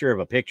picture of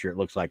a picture. It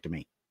looks like to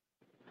me.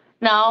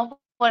 No,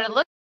 what it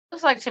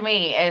looks like to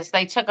me is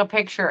they took a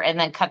picture and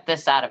then cut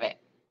this out of it,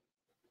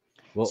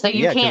 Well, so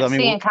you yeah, because I can't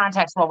see mean, in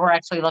context what we're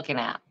actually looking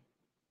at.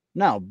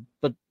 no,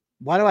 but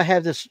why do I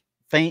have this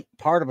faint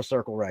part of a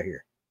circle right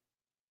here?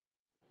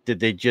 Did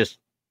they just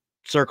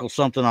circle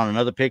something on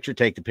another picture,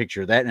 take the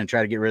picture of that, and then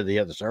try to get rid of the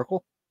other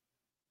circle?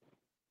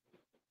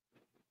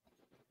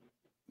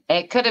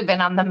 It could have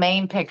been on the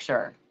main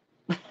picture.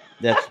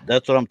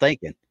 That's what I'm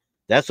thinking.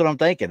 That's what I'm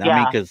thinking. I mean,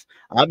 Yeah, because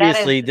that is.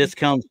 obviously this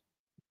comes,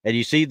 and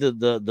you see the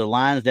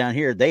lines down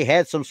here. They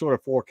had some sort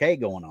of 4K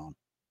going on.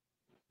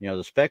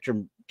 The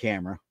Spectrum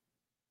camera.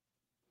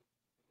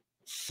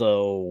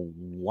 So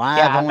why I've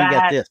Yeah, only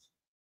got that. this?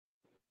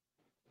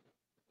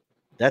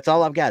 That's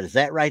all I've got. Is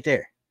that right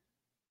there?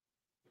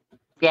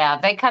 Yeah,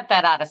 they cut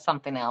that out of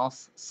something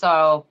else.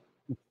 So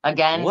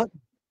again,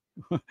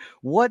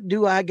 What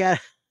do I got?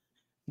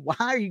 Why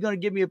are you going to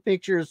give me a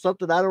picture of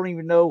something I don't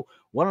even know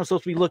what I'm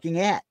supposed to be looking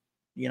at?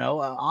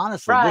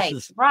 Honestly, right,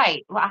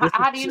 right. Well, this is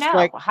how do you just know?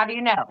 like How do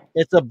you know?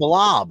 it's a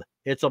blob.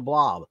 It's a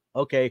blob.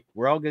 Okay,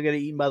 we're all going to get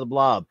eaten by the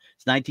blob.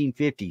 It's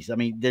 1950s. I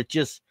mean, that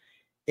just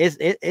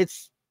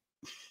it's.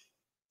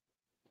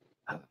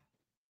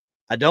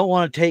 I don't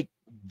want to take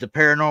the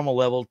paranormal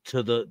level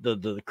to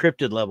the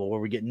cryptid level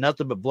where we get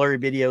nothing but blurry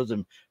videos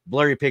and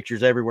blurry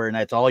pictures everywhere, and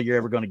that's all you're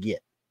ever going to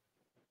get.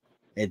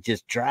 It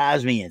just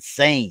drives me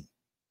insane.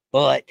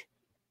 But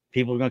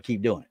people are going to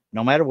keep doing it.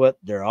 No matter what,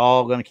 they're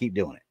all going to keep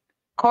doing it.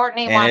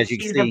 Courtney And as wants you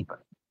can you see, to.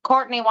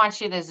 Courtney wants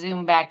you to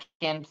zoom back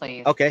in,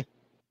 please. okay,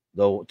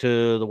 though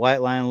to the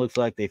white line looks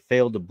like they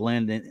failed to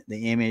blend in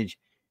the image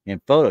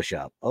in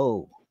Photoshop.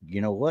 Oh, you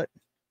know what?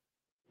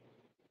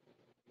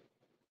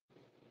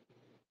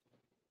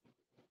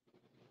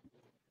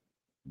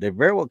 They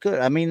very well could.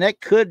 I mean, that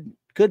could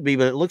be,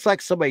 but it looks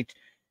like somebody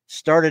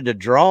started to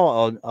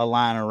draw a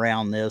line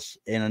around this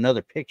in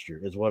another picture,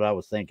 is what I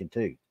was thinking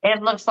too.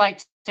 It looks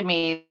like to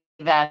me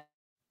that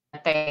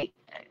they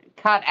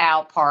cut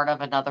out part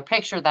of another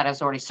picture that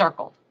is already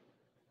circled.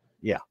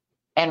 Yeah,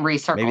 And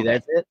recircled maybe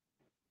that's it. it.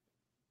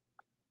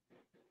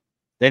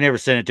 They never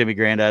sent it to me,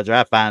 Grandizer.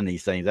 I find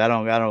these things. I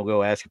don't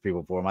go asking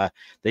people for them.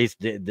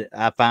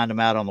 I find them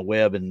out on the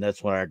web, and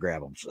that's where I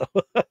grab them. So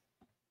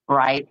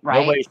right.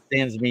 nobody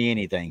sends me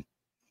anything.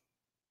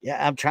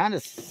 Yeah, I'm trying to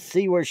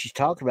see where she's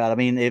talking about. I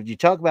mean, if you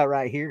talk about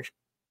right here,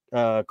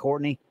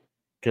 Courtney,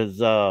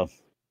 because I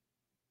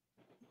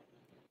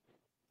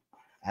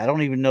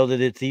don't even know that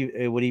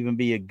it would even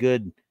be a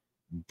good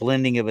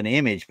blending of an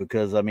image,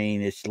 because I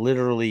mean it's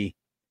literally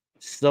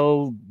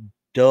so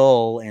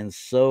dull and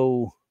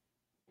so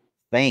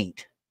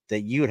faint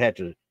that you would have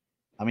to.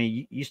 I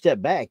mean, you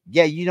step back,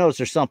 yeah, you notice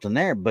there's something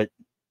there, but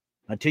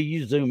until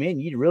you zoom in,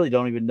 you really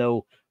don't even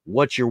know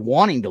what you're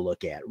wanting to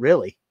look at,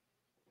 really.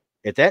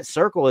 If that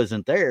circle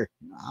isn't there,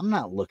 I'm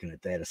not looking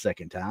at that a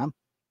second time.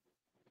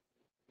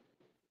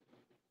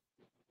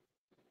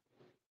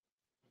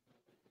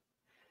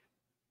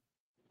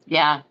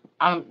 Yeah.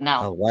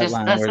 No. A white Just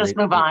line let's where just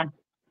move on.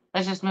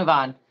 Let's just move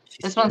on. she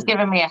This one's said,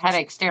 giving me a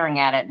headache staring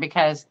at it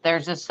because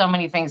there's just so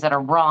many things that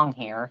are wrong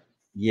here.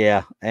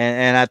 yeah,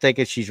 and I think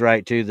she's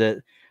right too. That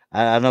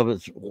I know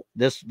it's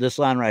this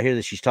line right here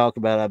that she's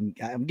talking about.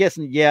 I'm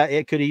guessing, yeah,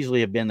 it could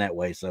easily have been that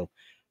way. So,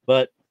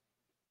 but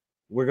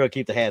we're gonna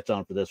keep the hats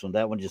on for this one.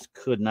 That one just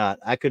could not.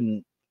 I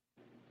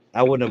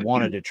wouldn't have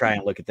wanted to try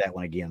and look at that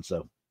one again.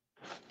 So,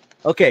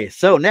 okay,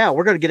 so now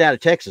we're gonna get out of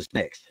Texas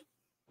next.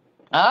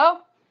 Oh,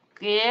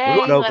 We're going yay. to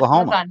Let's move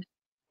Oklahoma. on.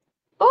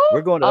 Ooh,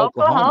 We're going to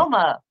Oklahoma.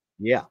 Oklahoma.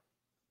 Yeah,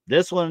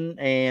 this one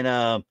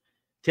and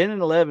 10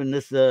 and 11.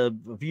 This a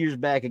few years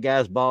back, a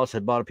guy's boss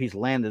had bought a piece of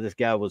land that this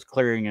guy was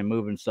clearing and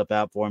moving stuff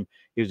out for him.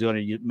 He was going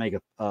to make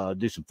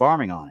do some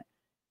farming on it.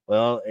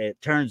 Well, it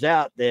turns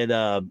out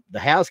that the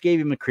house gave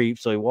him a creep,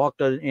 so he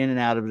walked in and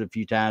out of it a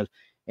few times,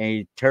 and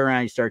he turned around,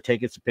 and he started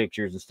taking some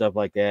pictures and stuff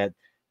like that.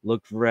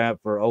 Looked around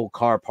for old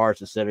car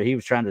parts, etc. He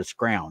was trying to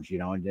scrounge,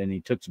 and then he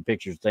took some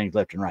pictures of things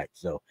left and right.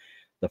 So,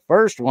 the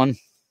first one.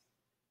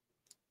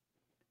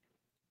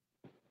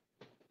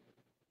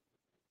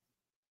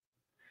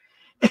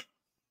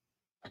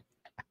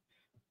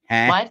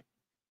 What?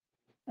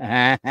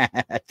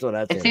 That's what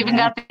I It's said. even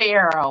got the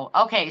arrow.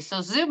 Okay,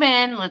 so zoom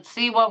in. Let's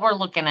see what we're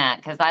looking at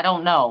because I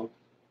don't know.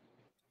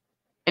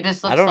 It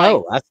just I looks don't like.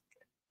 know.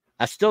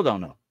 I still don't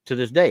know. To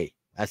this day,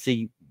 I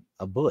see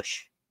a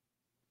bush.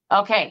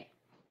 Okay.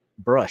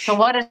 Brush. So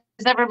what does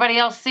everybody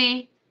else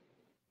see?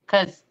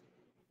 Because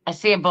I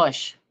see a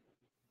bush.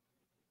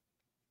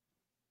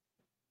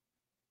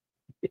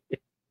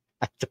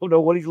 I don't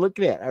know what he's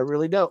looking at. I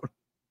really don't.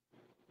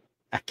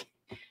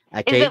 I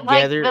Is can't it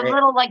like gather. the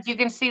little, like you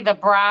can see the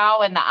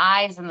brow and the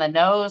eyes and the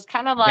nose,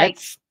 kind of like?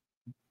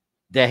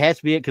 That has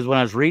to be it. Because when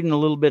I was reading a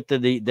little bit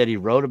that he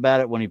wrote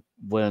about it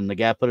when the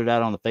guy put it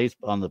out on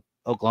the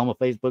Oklahoma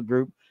Facebook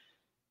group,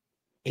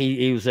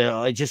 he was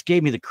it just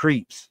gave me the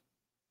creeps.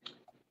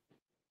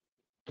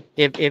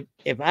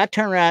 If I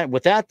turn around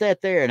without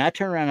that there and I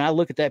turn around and I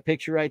look at that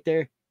picture right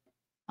there,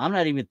 I'm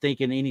not even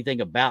thinking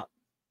anything about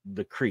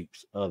the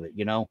creeps of it,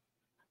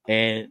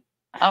 and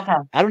Okay.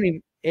 I don't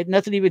even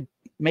nothing even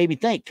made me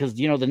think because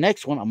the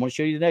next one I'm going to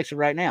show you the next one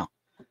right now.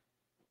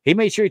 He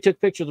made sure he took a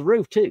picture of the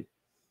roof too.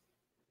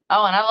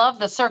 Oh, and I love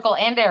the circle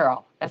and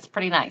arrow. That's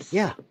pretty nice.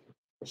 Yeah,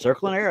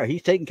 circle and arrow.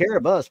 He's taking care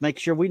of us, making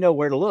sure we know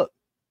where to look.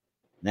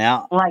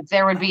 Now, like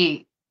there would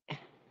be.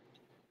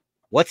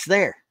 What's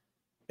there?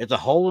 It's a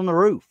hole in the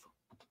roof.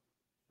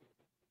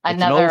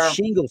 It's an old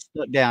shingle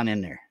stuck down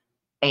in there.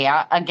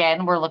 Yeah,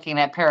 again, we're looking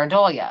at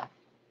pareidolia.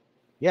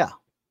 Yeah.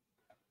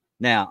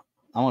 Now,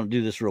 I want to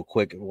do this real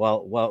quick.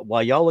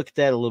 While y'all look at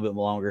that a little bit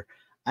longer,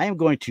 I am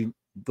going to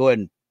go ahead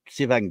and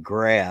see if I can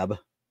grab.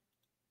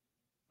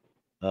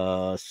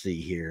 Let's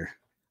see here.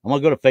 I'm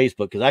going to go to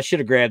Facebook because I should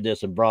have grabbed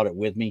this and brought it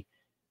with me.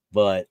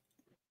 But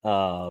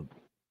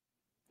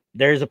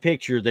there's a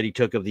picture that he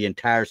took of the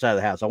entire side of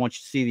the house. I want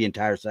you to see the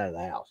entire side of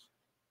the house.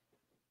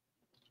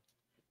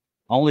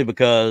 Only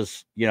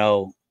because,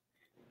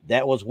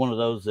 that was one of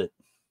those that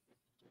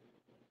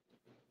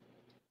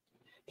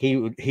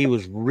he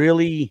was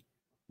really,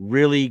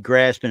 really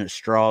grasping at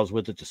straws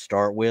with it to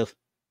start with.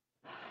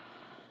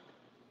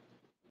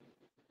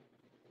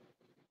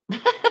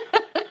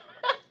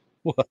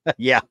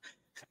 Yeah.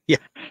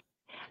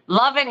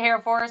 Love it,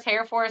 Hair Force.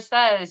 Hair Force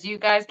says you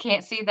guys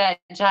can't see that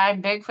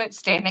giant Bigfoot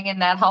standing in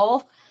that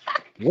hole.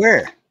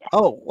 Where?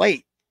 Oh,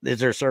 wait. Is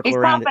there a circle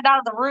around it? He's popping out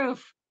of the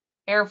roof.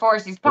 Air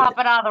Force, he's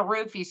popping out of the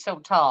roof. He's so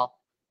tall.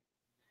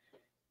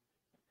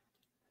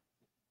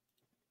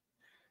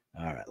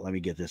 All right, let me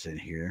get this in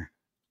here.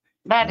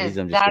 That's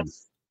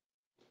it's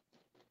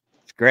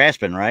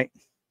grasping, right?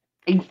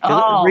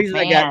 Oh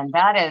man,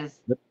 that is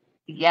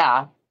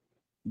yeah.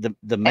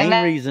 The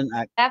main reason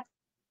that's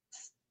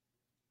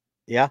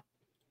yeah.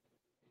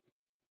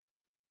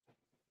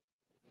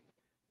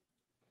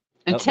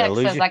 The text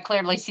says I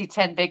clearly see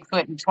 10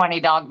 Bigfoot and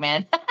 20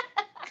 dogmen.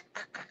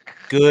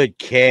 Good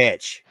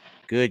catch.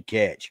 Good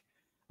catch.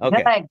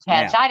 Okay. Good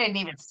catch. Now, I didn't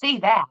even see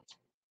that.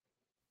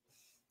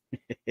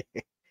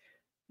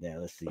 Now,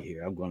 let's see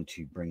here. I'm going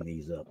to bring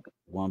these up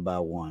one by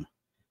one.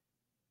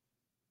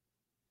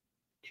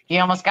 You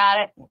almost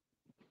got it?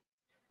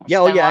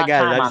 Yeah, I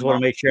got it. I just want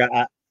to make sure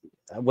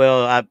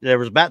there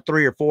was about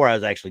 3 or 4 I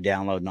was actually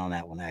downloading on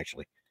that one,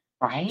 actually.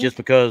 Right. Just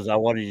because I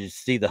wanted to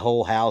see the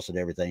whole house and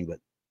everything, but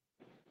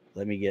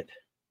let me get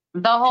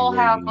the whole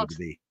house looks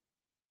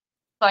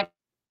like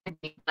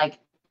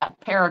a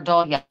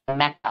pareidolia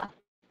Mecca.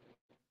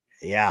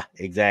 Yeah,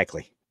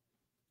 exactly.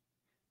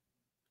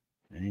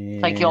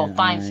 It's like you'll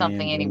find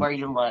something anywhere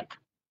you look.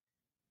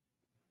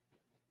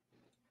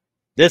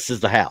 This is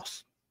the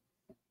house.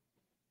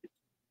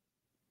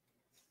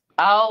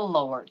 Oh,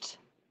 Lord.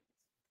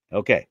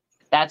 Okay.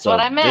 That's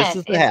what I meant.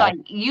 It's house. Like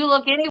you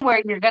look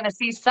anywhere, you're going to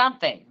see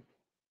something.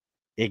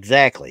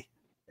 Exactly.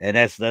 And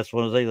that's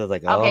one of the things I was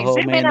like, okay, oh,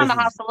 zoom man, in on the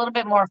house a little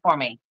bit more for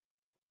me.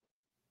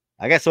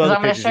 I got some other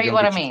I'm going pictures to show you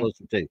what I mean.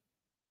 Closer too.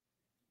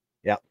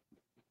 Yep.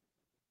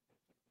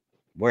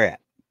 Where at?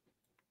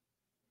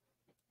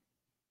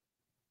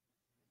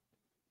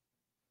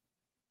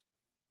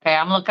 Okay,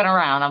 I'm looking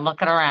around. I'm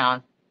looking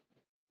around.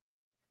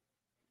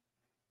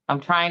 I'm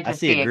trying I to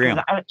see a see it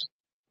because Grim.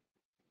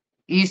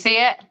 you see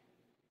it.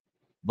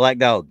 Black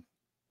dog.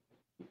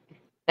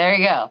 There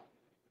you go.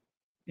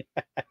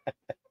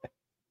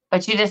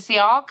 But you just see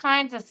all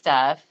kinds of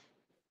stuff.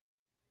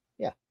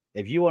 Yeah.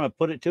 If you want to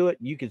put it to it,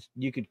 you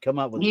could come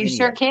up with You any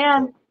sure of it.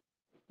 can.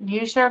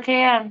 You sure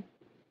can.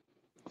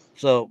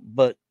 So,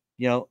 but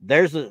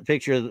there's a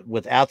picture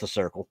without the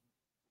circle,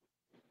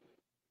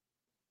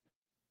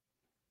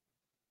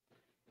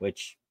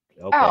 which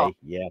Oh,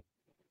 yeah.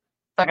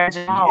 like I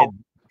just know.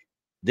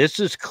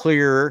 This is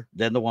clearer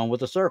than the one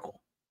with the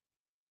circle.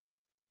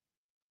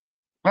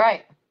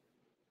 Right.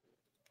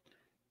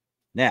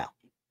 Now,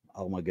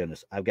 oh my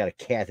goodness, I've got a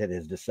cat that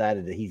has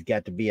decided that he's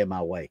got to be in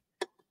my way.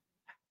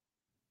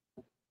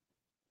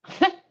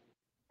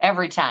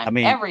 Every time. I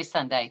mean, every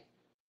Sunday.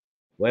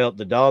 Well,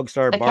 the dog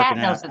started The barking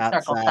cat knows it's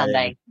Circle outside.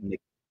 Sunday.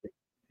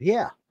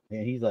 Yeah.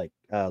 And he's like,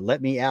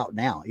 let me out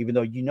now, even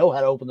though you know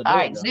how to open the door. All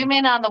right, zoom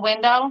in on the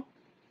window.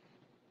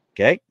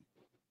 Okay.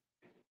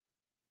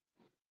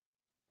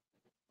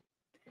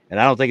 And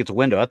I don't think it's a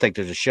window. I think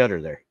there's a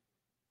shutter there.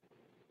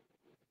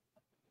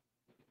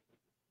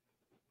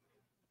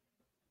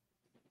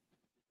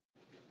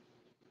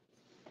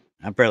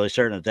 I'm fairly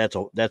certain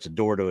that that's a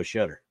door to a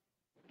shutter.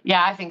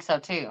 Yeah, I think so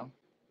too.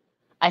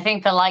 I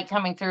think the light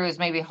coming through is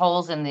maybe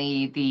holes in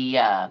the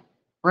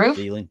roof.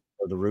 Ceiling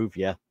or the roof,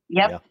 yeah.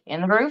 Yep, Yeah.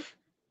 in the roof.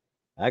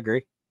 I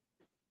agree.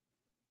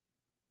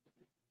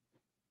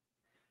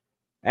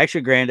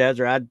 Actually, Granddad's,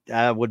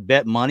 I would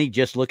bet money.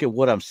 Just look at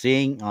what I'm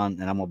seeing on,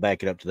 and I'm gonna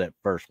back it up to that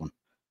first one.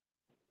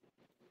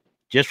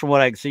 Just from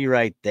what I can see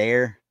right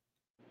there,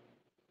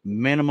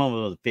 minimum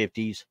of the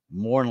 50s,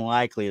 more than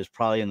likely is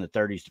probably in the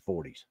 30s to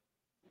 40s.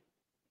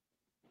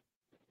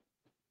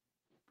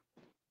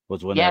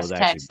 Was when that Yes, was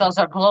Tex, actually. those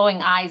are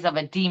glowing eyes of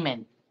a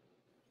demon.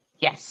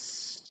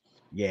 Yes.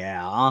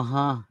 Yeah.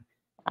 Did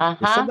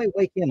Uh-huh. somebody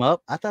wake him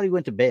up? I thought he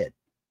went to bed.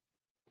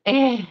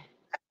 Eh.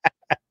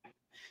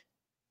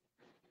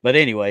 But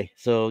anyway,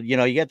 so you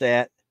got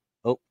that.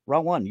 Oh,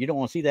 wrong one. You don't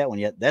want to see that one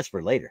yet. That's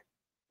for later.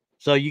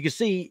 So you can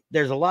see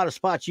there's a lot of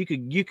spots you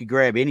could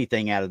grab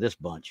anything out of this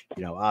bunch,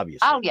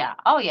 obviously. Oh yeah.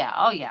 Oh yeah.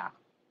 Oh yeah.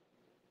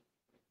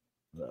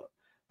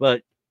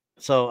 But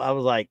so I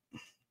was like,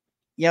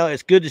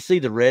 it's good to see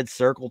the red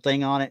circle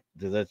thing on it.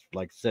 That's,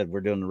 like I said,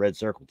 we're doing the red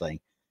circle thing.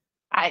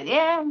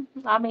 Yeah.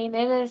 I mean,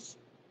 it is.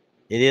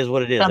 It is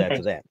what it is something.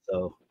 after that.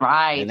 So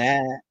Right.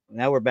 And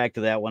now we're back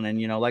to that one.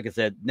 And like I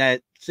said, now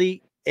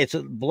see, it's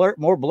a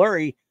more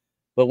blurry.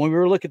 But when we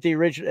were looking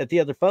at the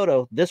other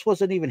photo, this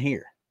wasn't even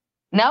here.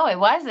 No, it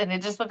wasn't.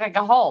 It just looked like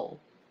a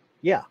hole.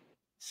 Yeah.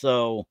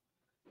 So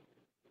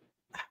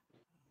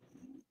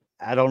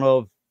I don't know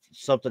if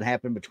something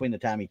happened between the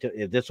time he took.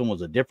 If this one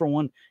was a different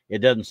one, it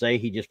doesn't say.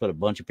 He just put a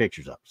bunch of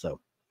pictures up. So,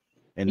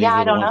 and these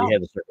are the ones he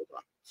had the circles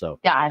on. So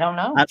yeah, I don't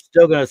know. I'm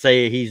still gonna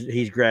say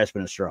he's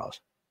grasping at straws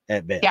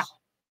at best. Yeah.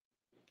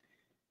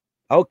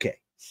 Okay,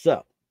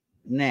 so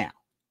now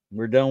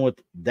we're done with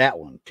that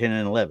one. 10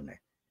 and 11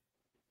 there.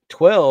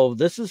 12.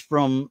 This is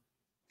from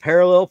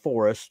Parallel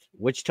Forest,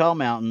 Wichita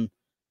Mountain,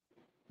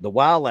 the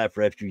Wildlife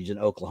Refuge in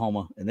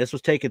Oklahoma, and this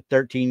was taken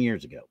 13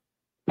 years ago.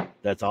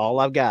 That's all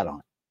I've got on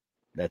it.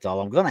 That's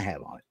all I'm going to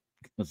have on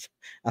it.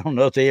 I don't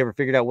know if they ever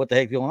figured out what the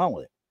heck's going on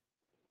with it.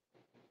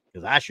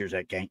 Because I sure as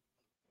heck can't.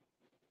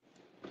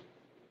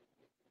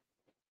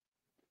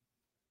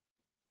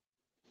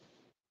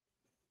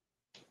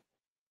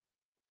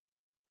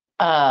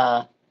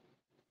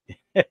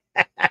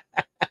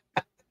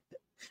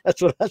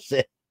 That's what I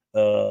said.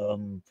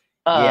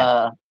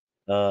 Yeah.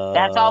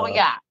 That's all we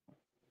got.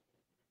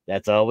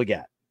 That's all we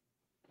got.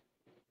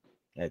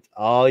 That's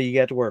all you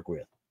got to work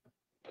with.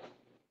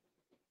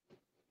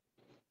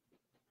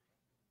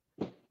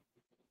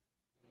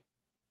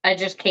 I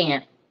just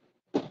can't.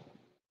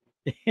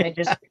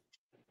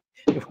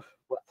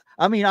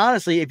 I mean,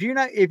 honestly, if you're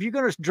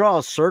going to draw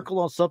a circle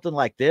on something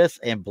like this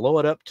and blow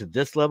it up to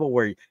this level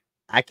where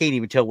I can't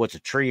even tell what's a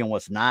tree and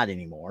what's not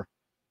anymore.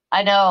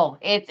 I know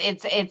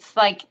it's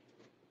like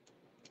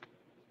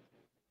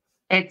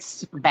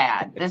it's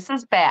bad. This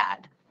is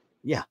bad.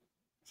 Yeah,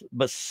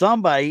 but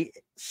somebody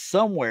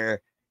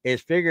somewhere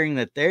is figuring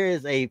that there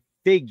is a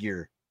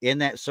figure in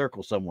that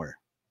circle somewhere.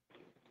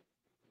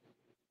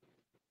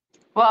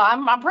 Well,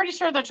 I'm pretty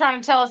sure they're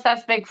trying to tell us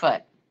that's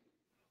Bigfoot.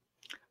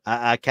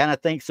 I kind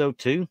of think so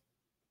too.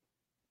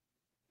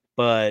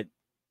 But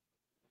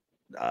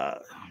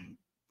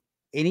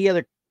any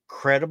other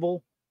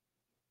credible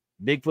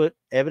Bigfoot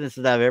evidence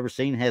that I've ever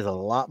seen has a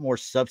lot more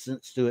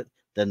substance to it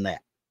than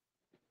that.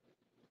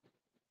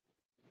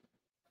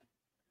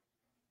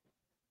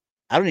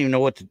 I don't even know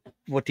what to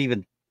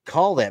even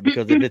call that,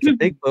 because if it's a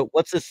Bigfoot,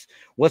 what's this?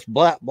 What's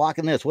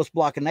blocking this? What's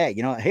blocking that?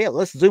 Hey,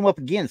 let's zoom up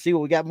again and see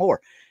what we got more.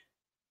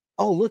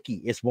 Oh, looky,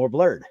 it's more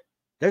blurred.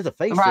 There's a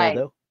face there,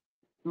 though.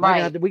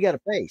 Right. We got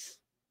a face.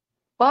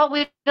 Well,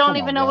 we don't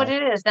even know what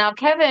it is. Now,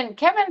 Kevin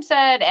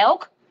said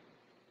elk.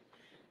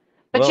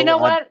 But you know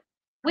what?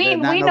 We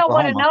know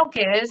what an elk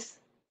is,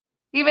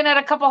 even at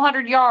a couple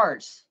 100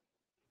 yards.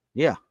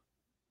 Yeah.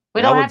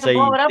 We And I don't wouldn't have to say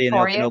blow you'd it up see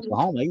for enough in you.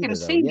 Oklahoma You can either,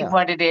 though. see Yeah,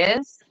 what it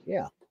is.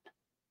 yeah.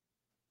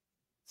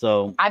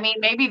 So I mean,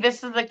 maybe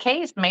this is the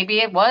case. Maybe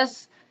it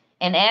was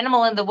an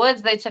animal in the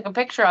woods. They took a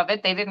picture of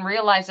it. They didn't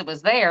realize it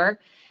was there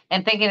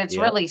and thinking it's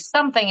yeah, really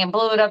something and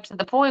blew it up to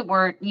the point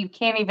where you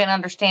can't even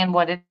understand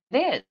what it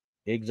is.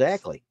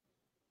 exactly.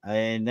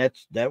 And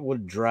that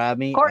would drive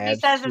me Courtney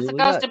says it's a absolutely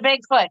ghost nuts. of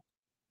Bigfoot.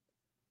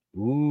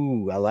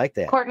 Ooh, I like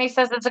that. Courtney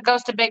says it's a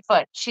ghost of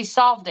Bigfoot. She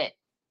solved it.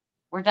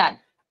 We're done.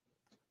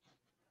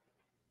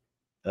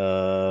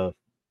 Uh,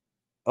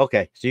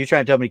 okay. So you're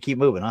trying to tell me to keep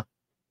moving, huh?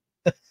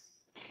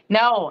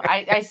 No,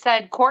 I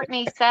said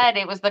Courtney said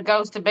it was the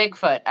ghost of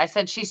Bigfoot. I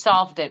said she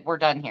solved it. We're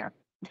done here.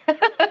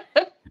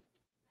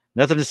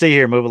 Nothing to see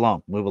here. Move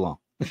along. Move along.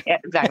 Yeah,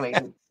 exactly.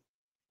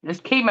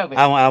 Just keep moving.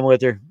 I'm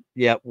with her.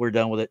 Yep, we're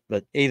done with it.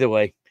 But either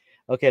way,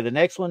 okay. The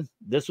next one.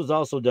 This was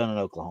also done in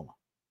Oklahoma.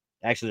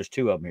 Actually, there's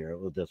two of them here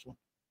with this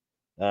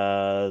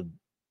one.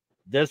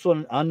 This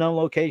one unknown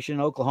location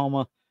in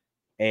Oklahoma,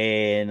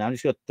 and I'm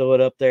just gonna throw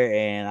it up there,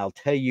 and I'll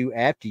tell you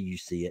after you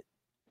see it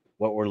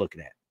what we're looking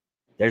at.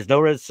 There's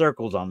no red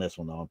circles on this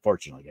one though,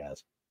 unfortunately,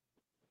 guys.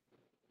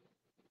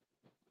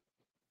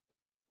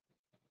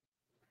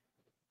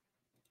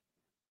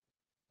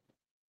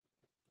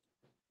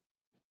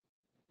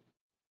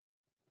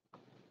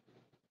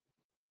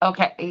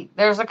 Okay,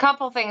 there's a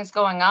couple things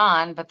going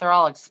on, but they're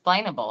all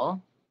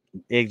explainable.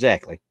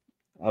 Exactly.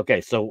 Okay,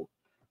 so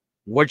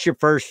what's your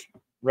first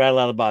rattle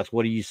out of the box?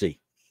 What do you see?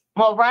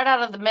 Well, right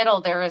out of the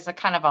middle, there is a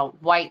kind of a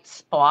white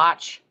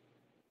splotch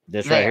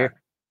This right here?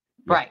 there.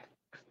 Yeah. Right.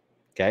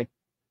 Okay.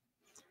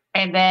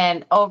 And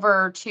then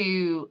over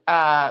to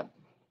I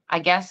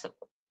guess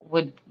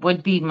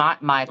would be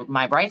my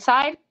right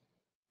side.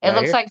 It Right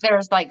looks here? like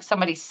there's like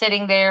somebody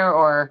sitting there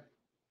or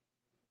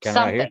Kind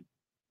of right here? something.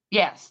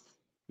 Yes.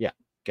 Yeah.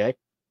 Okay.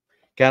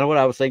 Kind of what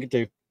I was thinking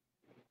too.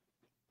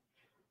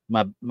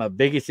 My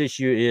biggest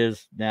issue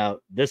is now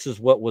this is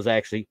what was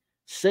actually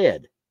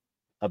said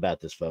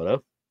about this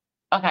photo.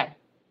 Okay.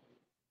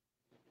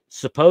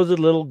 Supposed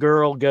little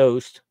girl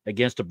ghost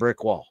against a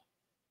brick wall.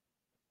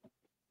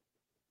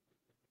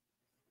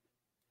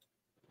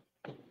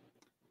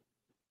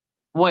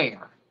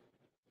 Where?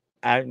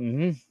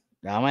 I'm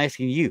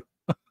asking you.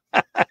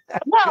 Well,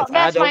 I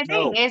that's my don't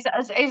thing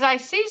know. is I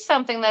see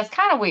something that's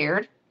kind of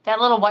weird, that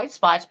little white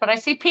splotch, but I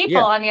see people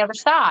Yeah. on the other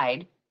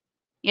side.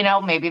 You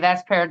know, maybe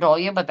that's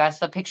pareidolia, but that's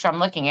the picture I'm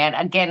looking at.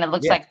 Again, it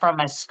looks Yeah. like from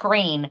a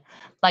screen,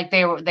 like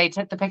they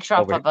took the picture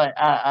off Over of here.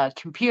 a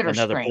computer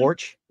Another screen.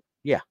 porch.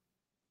 Yeah.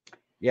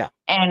 Yeah.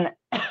 And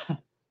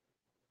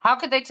how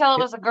could they tell it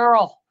was a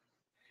girl?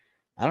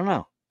 I don't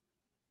know.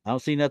 I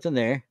don't see nothing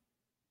there.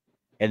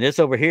 And this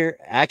over here,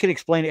 I can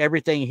explain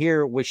everything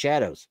here with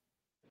shadows.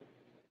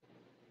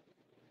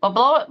 Well,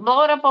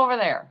 blow it up over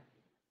there.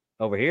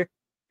 Over here.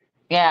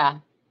 Yeah.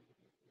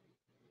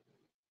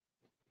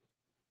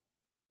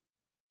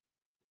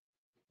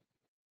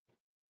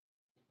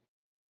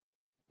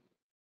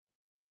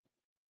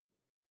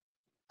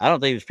 I don't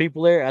think there's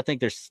people there. I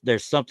think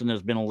there's something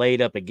that's been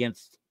laid up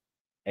against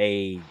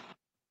a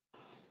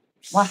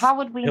Well, how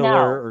would we know?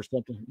 pillar or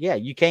something. Yeah,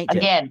 you can't tell.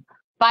 Again,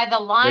 by the There's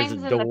a lines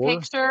in the door.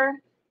 picture,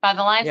 by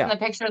the lines in Yeah. the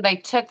picture, they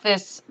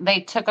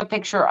took a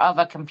picture of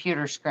a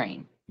computer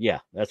screen. Yeah,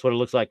 that's what it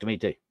looks like to me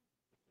too.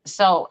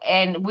 So,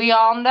 and we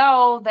all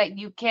know that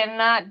you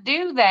cannot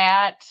do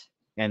that.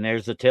 And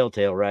there's the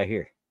telltale right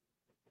here.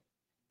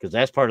 Because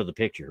that's part of the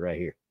picture right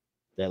here.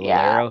 That little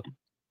Yeah. arrow.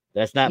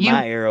 That's not You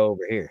my arrow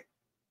over here.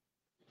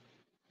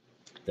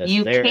 That's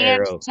you their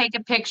can't arrow. take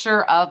a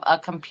picture of a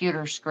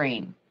computer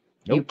screen.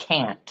 You Nope.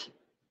 can't.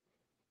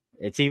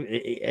 It's even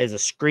as a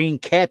screen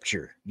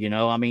capture,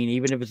 I mean,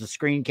 even if it's a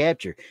screen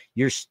capture,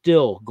 you're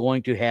still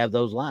going to have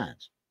those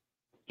lines.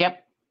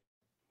 Yep.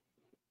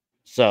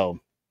 So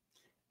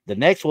the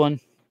next one,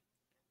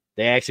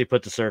 they actually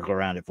put the circle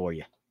around it for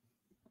you.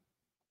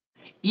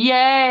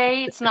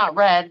 Yay. It's not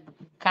red.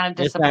 Kind of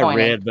disappointing.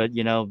 It's not red,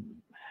 but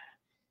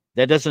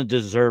that doesn't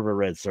deserve a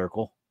red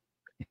circle.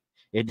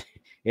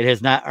 It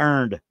has not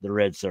earned the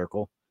red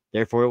circle.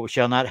 Therefore, it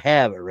shall not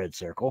have a red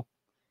circle.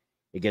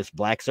 It gets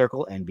black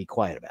circle and be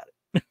quiet about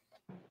it.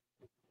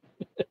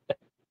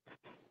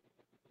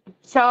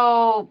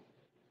 So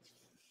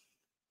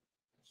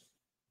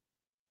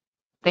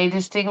they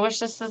distinguish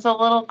this as a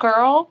little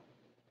girl?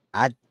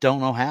 I don't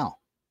know how.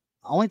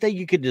 Only thing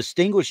you could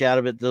distinguish out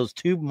of it, those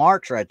two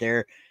marks right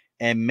there,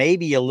 and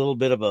maybe a little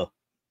bit of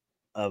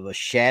a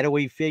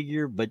shadowy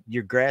figure, but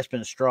you're grasping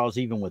at straws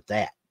even with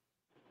that.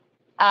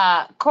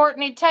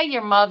 Courtney, tell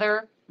your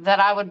mother that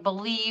I would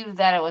believe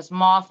that it was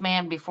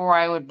Mothman before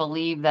I would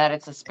believe that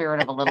it's a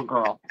spirit of a little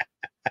girl.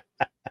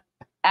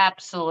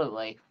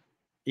 Absolutely.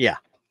 Yeah.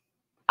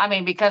 I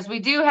mean, because we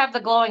do have the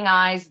glowing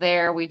eyes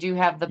there. We do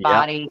have the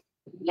body.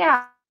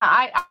 Yeah.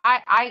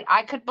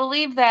 I could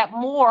believe that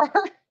more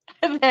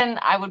than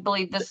I would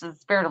believe this is the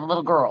spirit of a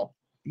little girl.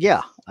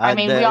 Yeah. I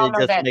mean, we all it know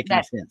doesn't that make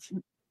any sense.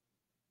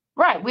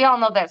 Right. We all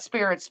know that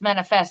spirits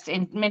manifest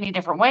in many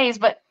different ways,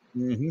 but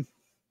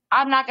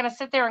I'm not going to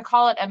sit there and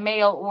call it a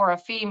male or a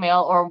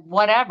female or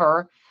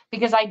whatever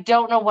because I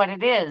don't know what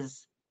it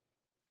is.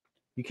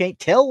 You can't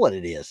tell what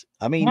it is.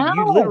 I mean, you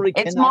No, literally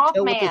it's cannot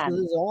tell what this Mothman.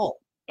 is at all.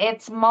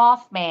 It's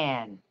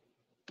Mothman.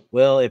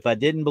 Well, if I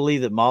didn't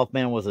believe that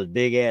Mothman was a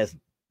big ass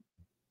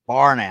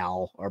barn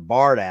owl or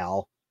barred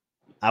owl,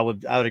 I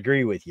would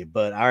agree with you.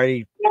 But I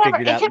already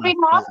figured It out could be I'd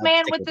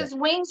Mothman stick with with that. his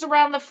wings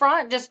around the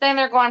front, just standing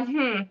there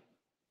going,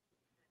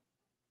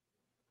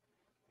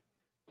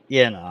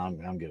 Yeah, no,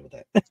 I'm good with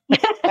that.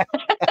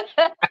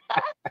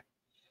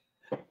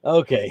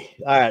 Okay,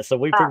 all right. So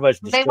we pretty much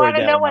They destroyed want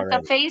to that know one what the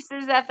already. face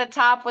is at the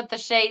top with the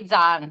shades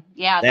on.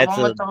 Yeah, the That's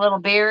one with the little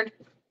beard.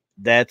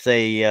 that's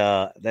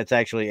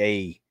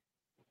actually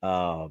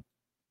a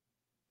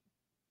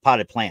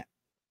potted plant.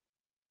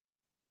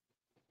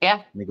 Yeah,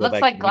 Let me go looks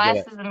back. like Let me go back.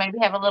 glasses and maybe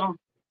have a little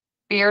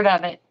beard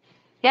on it.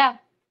 Yeah,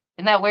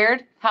 isn't that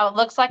weird? How it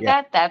looks like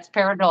Yeah, that? That's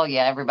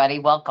pareidolia. Everybody,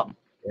 welcome.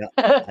 yeah.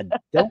 I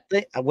don't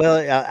think.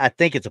 Well, I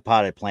think it's a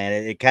potted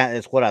plant. It kind of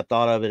it's what I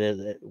thought of it as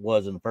it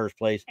was in the first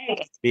place,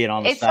 being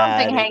on the It's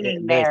something side.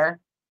 hanging But there.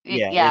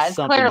 yeah, Yeah, it's it's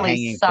something clearly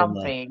hanging from the.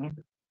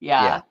 something.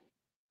 Yeah. Yeah.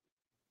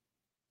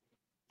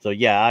 So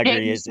yeah, I agree.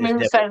 James It's Smooth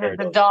definitely says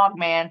it's a pareidolia. dog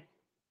man.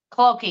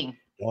 Cloaking.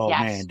 Dog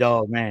man, Yes.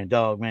 dog man,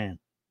 dog man.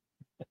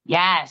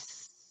 Yes.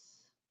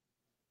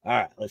 All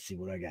right, let's see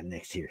what I got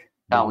next here.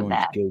 Go We're with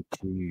going to that. go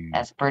to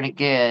That's pretty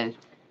good.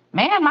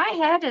 Man, my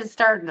head is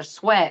starting to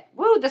sweat.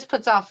 Woo, this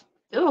puts off.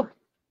 Ooh,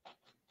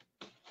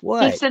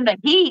 what? keeps in the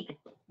heat.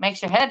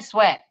 Makes your head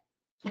sweat.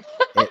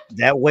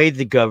 That way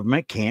the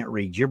government can't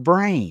read your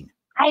brain.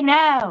 I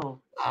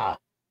know. Ah,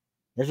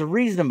 there's a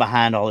reason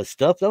behind all this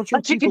stuff. Don't your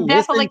But you can people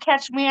definitely listen?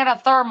 catch me at a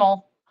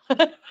thermal.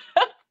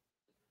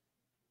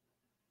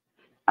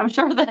 I'm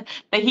sure the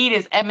heat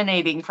is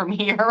emanating from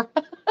here.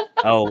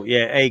 Oh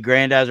yeah, hey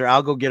Grandizer,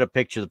 I'll go get a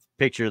picture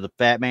of the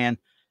fat man.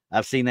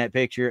 I've seen that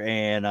picture,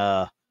 and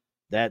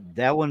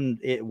that one,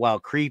 while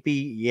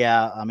creepy,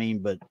 yeah, I mean,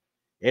 but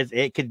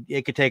it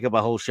could take up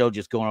a whole show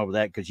just going over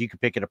that, because you could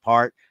pick it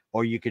apart,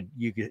 or you could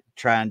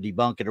try and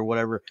debunk it or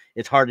whatever.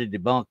 It's hard to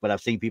debunk, but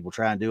I've seen people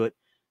try and do it,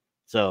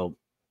 so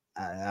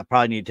I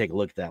probably need to take a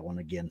look at that one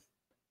again.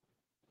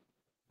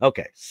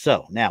 Okay,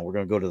 so now we're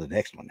gonna go to the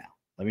next one. Now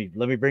let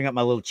me bring up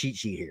my little cheat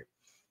sheet here.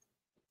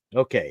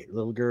 Okay,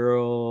 little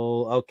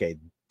girl. Okay,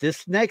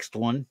 this next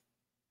one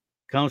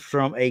comes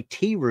from a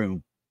tea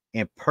room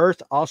in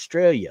Perth,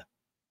 Australia,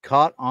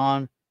 caught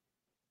on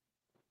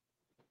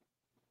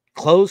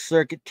closed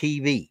circuit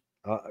TV.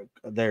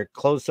 Their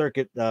closed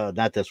circuit,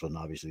 not this one,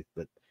 obviously,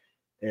 but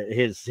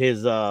his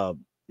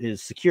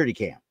security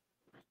cam.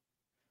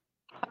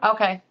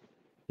 Okay.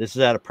 This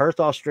is out of Perth,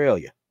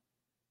 Australia.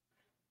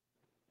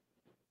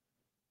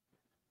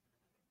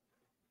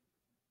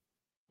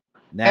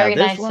 Now, Very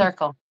this nice one,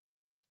 circle.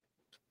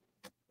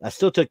 I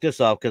still took this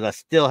off because I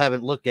still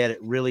haven't looked at it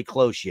really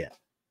close yet.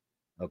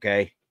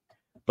 Okay.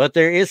 But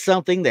there is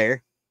something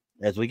there,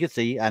 as we can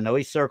see. I know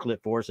he circled it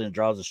for us, and it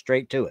draws us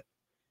straight to it.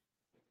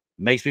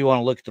 Makes me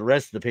want to look at the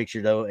rest of the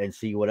picture, though, and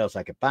see what else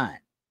I can find.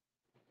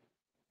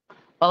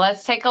 Well,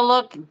 let's take a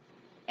look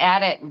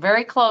at it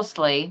very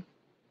closely.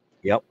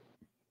 Yep.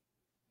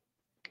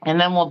 And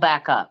then we'll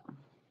back up.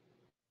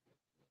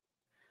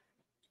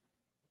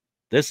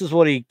 This is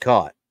what he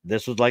caught.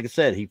 This was, like I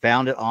said, he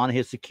found it on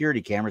his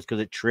security cameras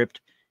because it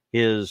tripped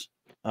his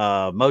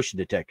motion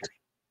detector.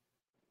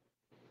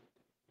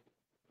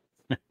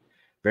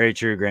 Very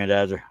true,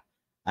 Grandizer.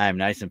 I am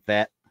nice and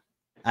fat.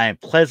 I am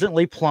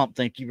pleasantly plump.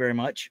 Thank you very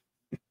much.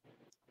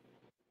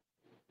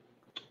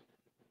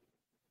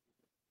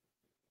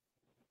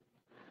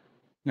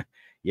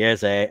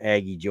 Yes,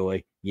 Aggie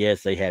Joy.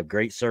 Yes, they have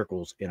great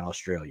circles in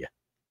Australia.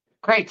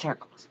 Great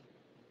circles.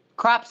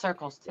 Crop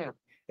circles, too.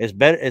 It's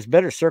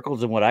better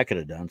circles than what I could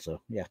have done.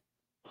 So, yeah.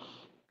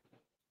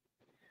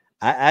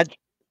 I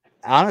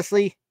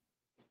honestly,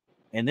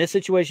 in this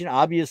situation,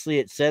 obviously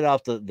it set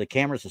off the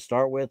cameras to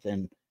start with,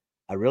 and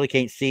I really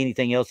can't see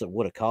anything else that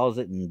would have caused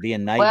it, and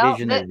being night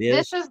vision that it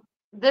is.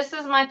 This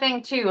is my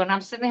thing too, and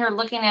I'm sitting here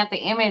looking at the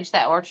image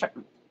that we're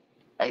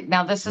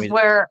now. This is mean,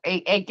 where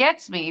it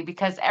gets me,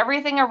 because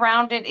everything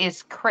around it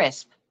is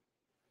crisp.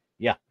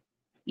 Yeah,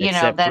 You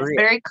know, that's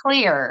very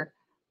clear,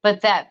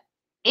 but that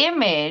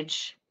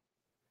image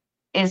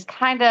is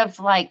kind of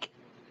like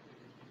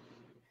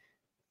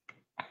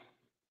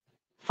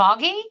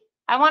foggy,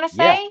 I want to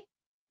say.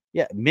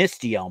 Yeah,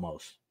 misty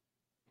almost.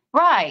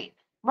 Right.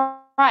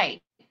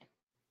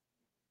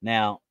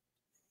 Now,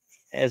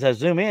 as I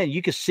zoom in,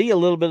 you can see a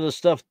little bit of the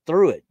stuff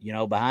through it,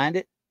 behind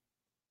it.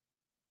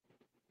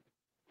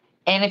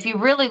 And if you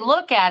really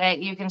look at it,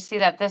 you can see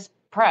that this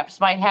perhaps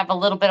might have a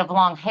little bit of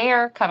long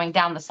hair coming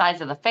down the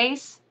sides of the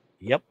face.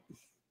 Yep.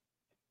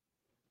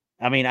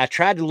 I mean, I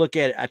tried to look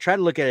at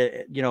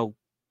it.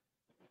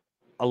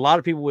 A lot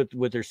of people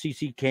with their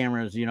CC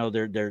cameras,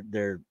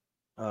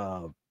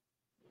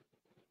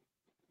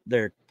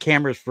 their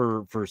cameras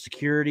for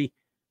security,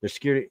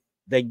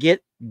 they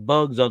get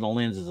bugs on the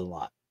lenses a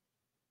lot.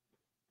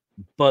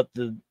 But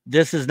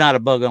this is not a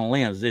bug on the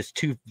lens. It's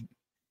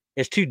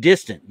too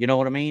distant. You know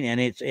what I mean? And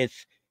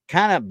it's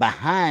kind of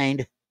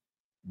behind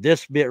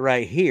this bit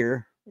right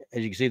here,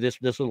 as you can see,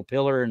 this little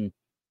pillar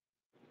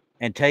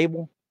and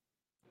table.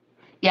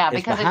 Yeah, It's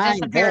because it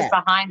behind disappears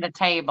that. behind the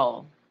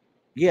table.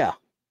 Yeah.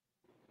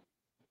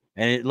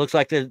 And it looks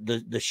like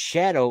the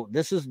shadow.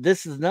 This is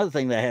another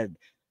thing that had.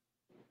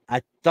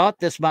 I thought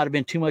this might have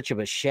been too much of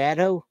a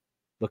shadow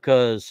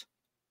because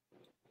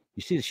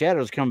you see the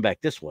shadows coming back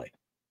this way.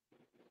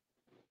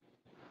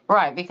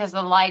 Right, because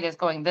the light is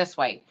going this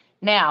way.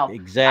 Now,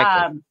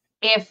 Exactly.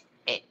 if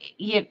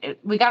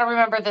we got to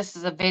remember this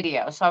is a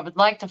video, so I would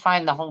like to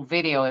find the whole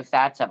video if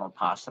that's ever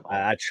possible.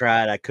 I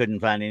tried. I couldn't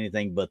find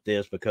anything but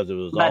this because it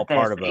was all But this,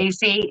 part of you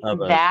see, a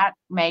that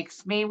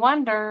makes me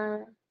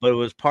wonder. but it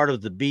was part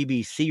of the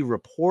BBC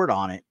report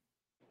on it.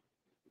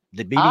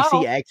 The BBC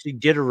Oh, actually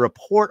did a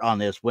report on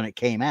this when it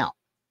came out,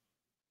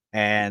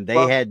 and they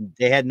well,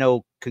 had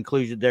no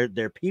conclusion.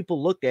 Their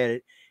people looked at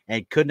it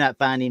and could not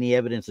find any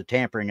evidence of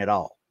tampering at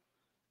all.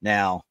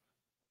 Now,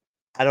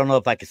 I don't know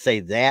if I could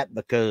say that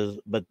but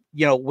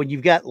when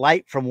you've got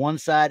light from one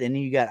side and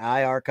then you got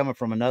IR coming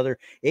from another,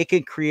 it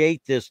can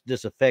create this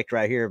effect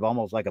right here of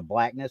almost like a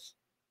blackness.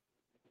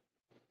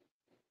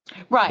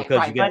 right,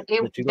 Because you right. got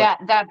But the two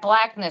that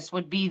blackness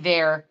would be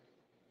there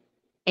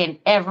in at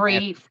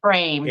every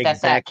frame that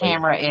exactly,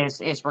 camera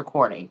is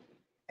recording.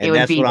 It and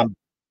would be there.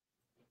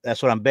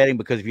 that's what I'm betting,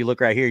 because if you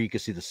look right here, you can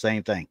see the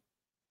same thing.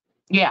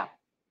 Yeah.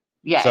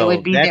 Yeah, it would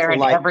So be that's there a in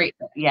light.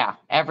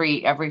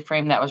 every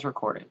frame that was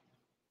recorded.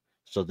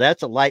 So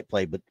that's a light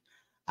play, but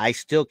I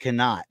still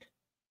cannot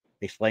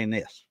explain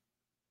this.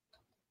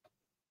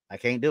 I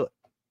can't do it.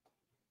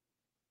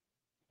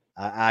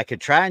 I could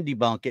try and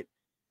debunk it.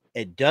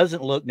 It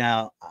doesn't look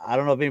now. I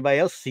don't know if anybody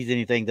else sees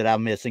anything that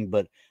I'm missing,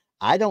 but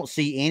I don't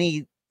see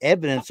any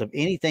evidence of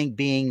anything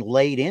being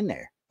laid in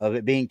there, of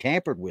it being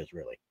tampered with,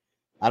 really.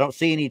 I don't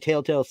see any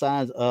telltale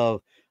signs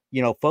of,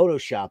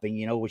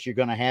 photoshopping, which you're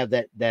going to have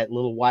that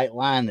little white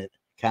line that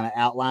kind of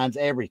outlines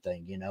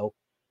everything,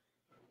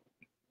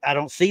 I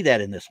don't see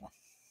that in this one.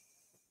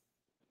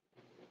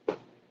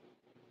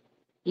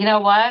 You know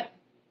what?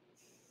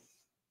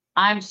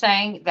 I'm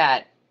saying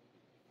that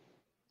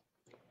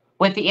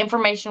with the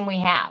information we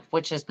have,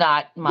 which is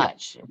not Yeah.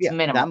 much, it's Yeah. Not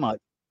minimal. much.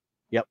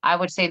 Yep. I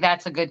would say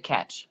that's a good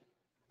catch.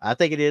 I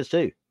think it is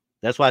too.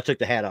 That's why I took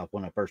the hat off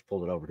when I first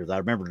pulled it over, because I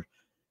remember,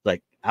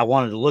 like, I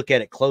wanted to look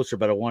at it closer,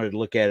 but I wanted to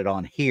look at it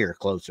on here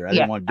closer. I Yeah.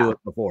 didn't want to do it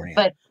beforehand.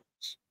 But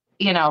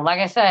like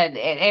I said,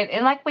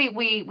 and like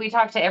we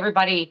talked to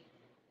everybody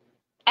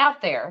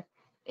out there,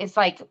 it's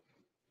like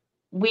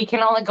we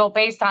can only go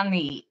based on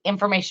the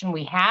information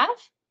we have,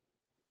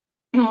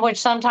 which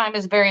sometimes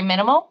is very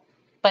minimal.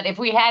 But if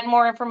we had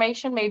more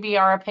information, maybe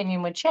our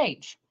opinion would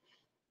change.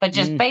 But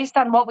just based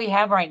on what we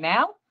have right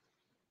now,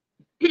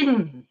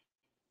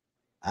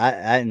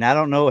 I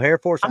don't know Air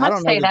Force. I I must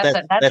don't know say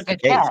that that's a the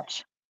good case.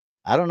 catch.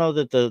 I don't know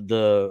that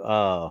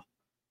the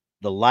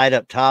light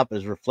up top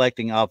is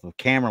reflecting off of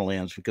camera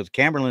lens, because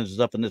camera lens is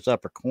up in this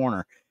upper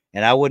corner,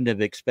 and I wouldn't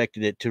have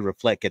expected it to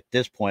reflect at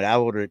this point. I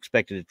would have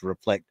expected it to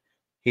reflect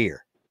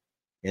here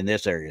in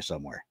this area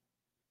somewhere,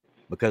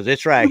 because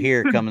it's right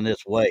here coming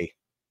this way.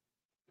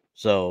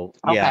 So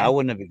yeah, Okay. I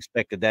wouldn't have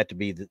expected that to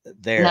be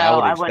there. No, I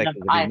would I have wouldn't expected have it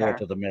to be more either.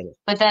 to the middle.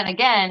 But then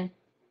again,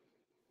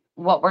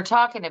 what we're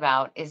talking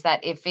about is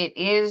that if it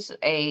is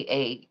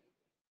a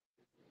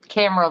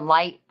camera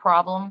light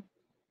problem,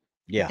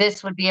 Yeah.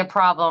 this would be a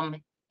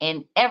problem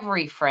in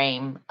every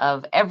frame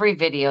of every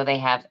video they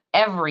have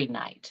every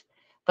night.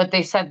 But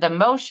they said the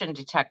motion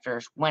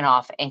detectors went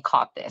off and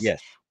caught this,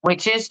 Yes.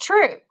 which is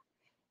true.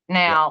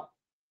 Now,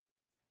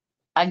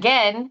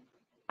 again,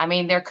 I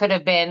mean, there could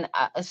have been,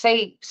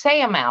 say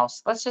a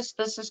mouse. Let's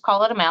just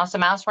call it a mouse. A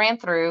mouse ran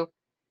through.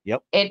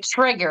 Yep. It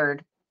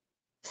triggered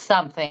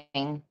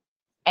something,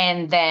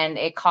 and then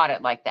it caught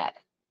it like that.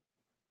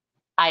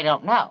 I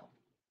don't know.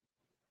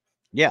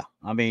 Yeah.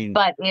 I mean,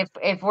 But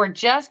if we're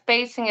just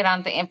basing it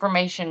on the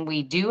information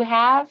we do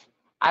have,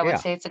 I would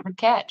say it's a good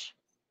catch.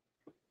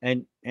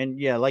 And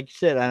yeah, like you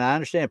said, and I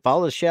understand,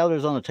 follow the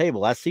shadows on the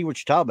table. I see what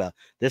you're talking about.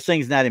 This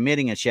thing's not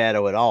emitting a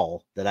shadow at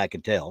all that I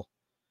can tell.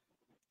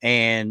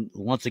 And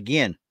once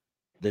again,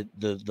 the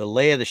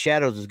lay of the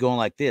shadows is going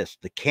like this.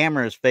 The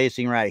camera is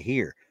facing right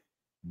here.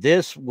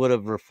 This would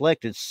have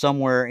reflected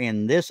somewhere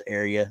in this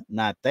area,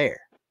 not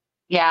there.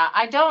 Yeah,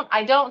 I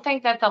don't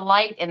think that the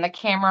light and the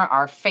camera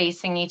are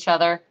facing each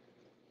other,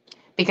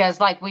 because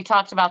like we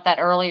talked about that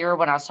earlier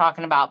when I was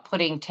talking about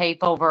putting tape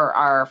over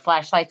our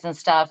flashlights and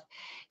stuff,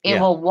 it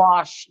will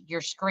wash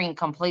your screen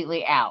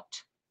completely out.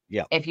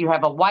 Yeah. If you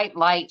have a white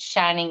light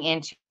shining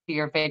into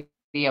your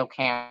video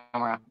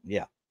camera.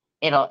 Yeah.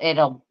 It'll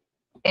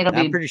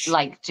be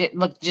like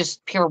look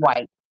just pure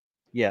white.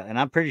 Yeah, and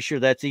I'm pretty sure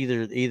that's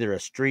either a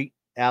street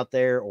out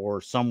there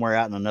or somewhere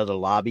out in another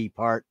lobby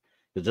part.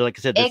 Because like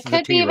I said, this It is a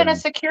could be T even a room.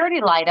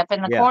 security light up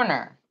in the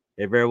corner.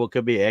 It very well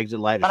could be an exit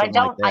light or But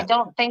something like that. I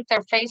don't think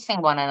they're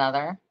facing one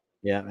another.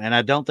 Yeah, and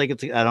I don't think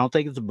it's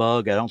a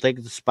bug. I don't think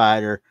it's a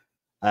spider.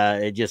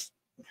 It just,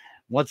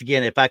 once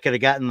again, if I could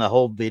have gotten the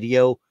whole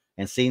video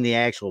and seen the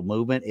actual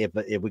movement, if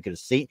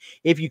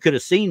you could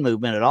have seen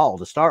movement at all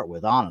to start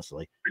with,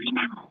 honestly.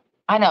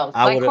 I know.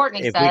 Like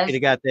Courtney if says, we could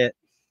have got that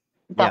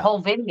the whole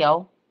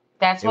video.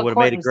 That's what made it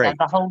Courtney great. said.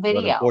 The whole But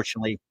video.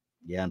 unfortunately,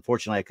 Yeah,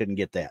 unfortunately, I couldn't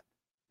get that.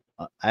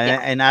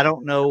 And I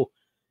don't know.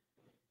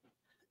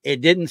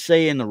 It didn't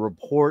say in the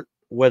report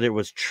whether it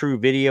was true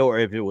video or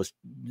if it was,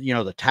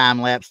 the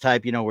time lapse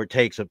type, where it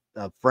takes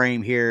a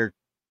frame here,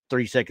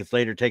 3 seconds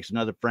later takes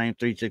another frame,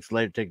 3 seconds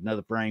later takes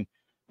another frame,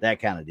 that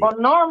kind of deal. Well,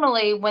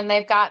 normally when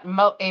they've got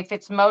if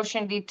it's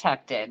motion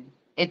detected,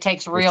 it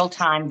takes real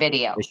time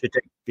video.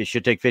 It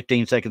should take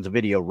 15 seconds of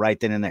video right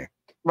then and there.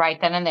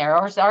 Right then and there,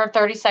 or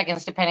 30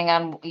 seconds, depending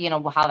on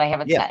how they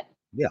have it set.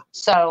 Yeah.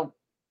 So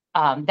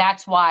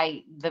that's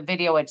why the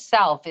video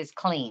itself is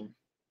clean,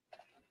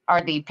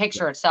 or the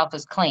picture itself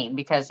is clean,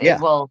 because it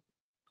will.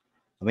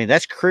 I mean,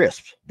 that's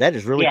crisp. That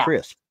is really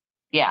crisp.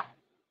 Yeah.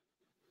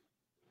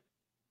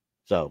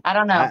 So I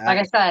don't know. Like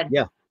I said,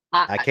 yeah,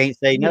 I can't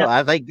say no.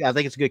 I think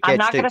it's a good catch. I'm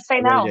not going to say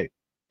no. Really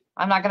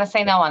I'm not going to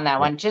say no on that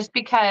one, just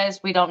because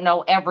we don't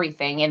know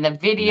everything. And the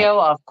video,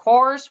 of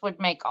course, would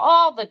make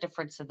all the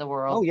difference in the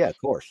world. Oh yeah, of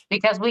course.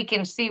 Because we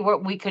could see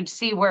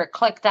where it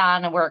clicked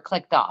on and where it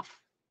clicked off.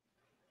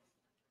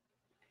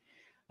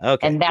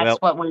 Okay. And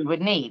that's what we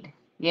would need.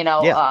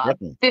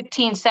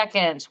 15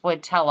 seconds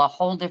would tell a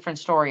whole different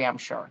story, I'm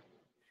sure.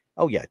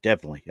 Oh yeah,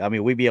 definitely. I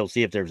mean, we'd be able to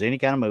see if there was any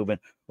kind of movement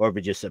or if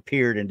it just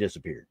appeared and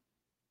disappeared.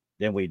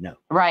 Then we'd know.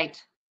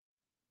 Right.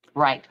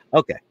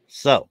 Okay.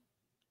 So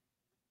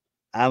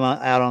I'm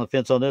out on the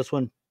fence on this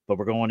one, but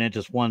we're going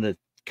into one that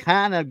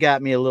kind of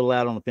got me a little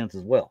out on the fence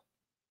as well.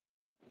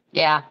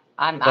 Yeah,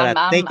 I'm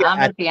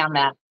with you on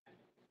that.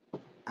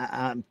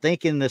 I'm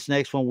thinking this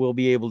next one we'll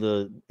be able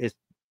to.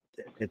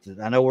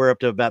 I know we're up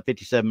to about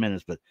 57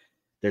 minutes, but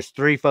there's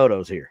 3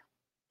 photos here.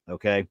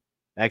 Okay.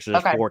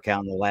 Actually, there's 4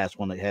 counting the last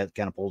one that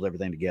kind of pulls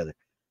everything together.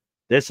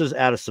 This is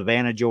out of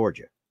Savannah,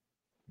 Georgia.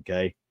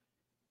 Okay.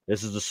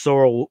 This is the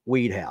Sorrel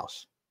Weed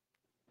House.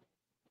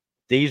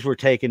 These were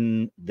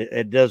taken.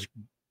 It does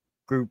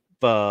group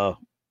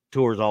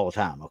tours all the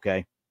time.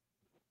 Okay.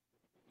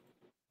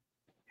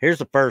 Here's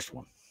the first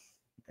one.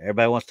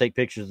 Everybody wants to take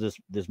pictures of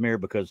this mirror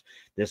because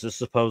this is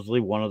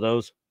supposedly one of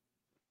those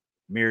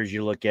mirrors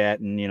you look at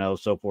and,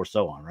 so forth,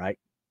 so on, right?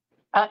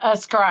 A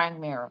scrying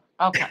mirror.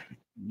 Okay.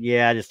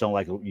 Yeah, I just don't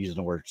like using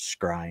the word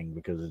scrying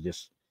because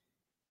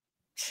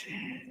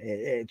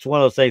it's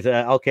one of those things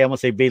that, okay, I'm going to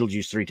say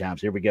Beetlejuice 3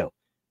 times. Here we go.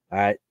 All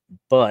right.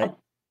 But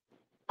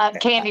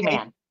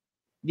Candyman.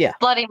 Yeah.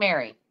 Bloody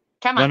Mary.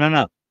 Come on.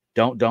 No.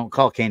 Don't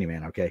call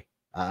Candyman. Okay.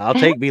 I'll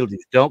take Beetlejuice.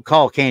 Don't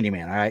call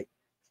Candyman. All right.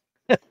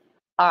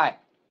 All right.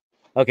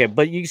 Okay.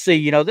 But you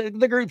see,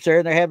 the group's there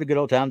and they're having a good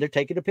old time. They're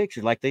taking a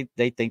picture like they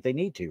think they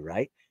need to.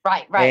 Right.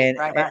 Right. And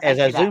as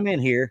I zoom in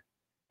here,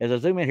 you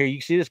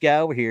can see this guy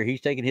over here.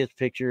 He's taking his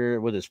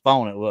picture with his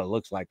phone. It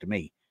looks like to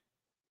me.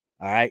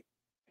 All right.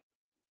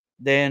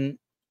 Then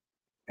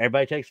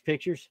everybody takes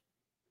pictures.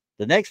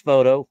 The next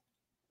photo,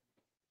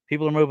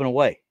 people are moving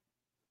away.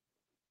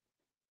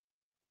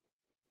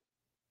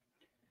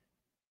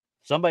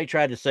 Somebody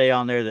tried to say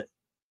on there that,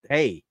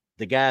 hey,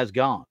 the guy's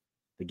gone.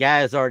 The guy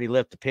has already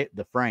left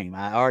the frame.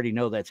 I already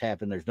know that's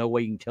happened. There's no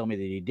way you can tell me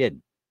that he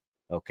didn't.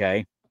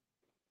 Okay.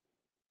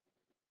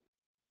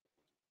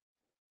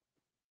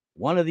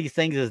 One of these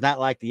things is not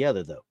like the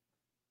other, though.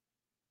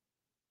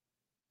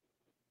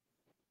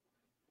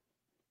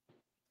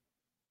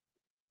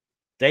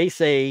 They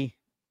say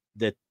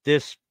that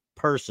this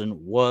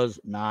person was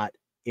not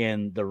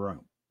in the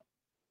room.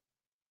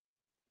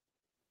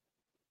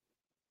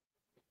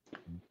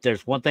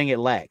 There's one thing it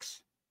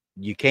lacks.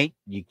 You can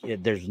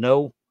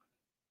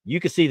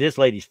see this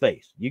lady's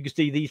face. You can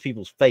see these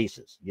people's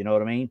faces. You know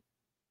what I mean?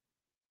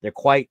 They're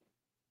quite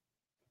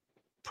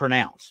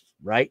pronounced,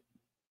 right?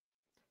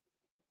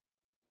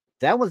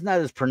 That was not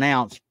as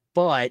pronounced,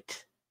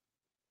 but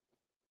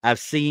I've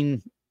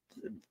seen,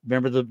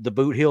 remember the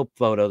Boot Hill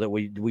photo that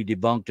we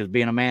debunked as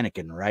being a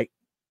mannequin, right?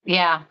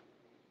 Yeah.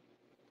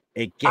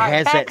 It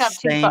has that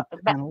same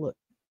kind of look.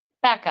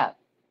 Back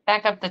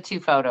up the 2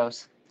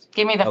 photos.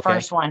 Give me the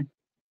first one.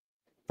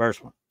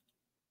 First one.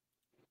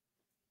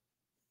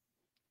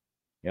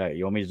 Yeah,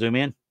 you want me to zoom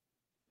in?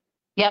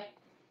 Yep.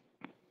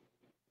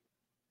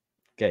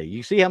 Okay,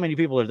 you see how many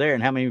people are there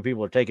and how many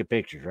people are taking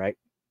pictures, right?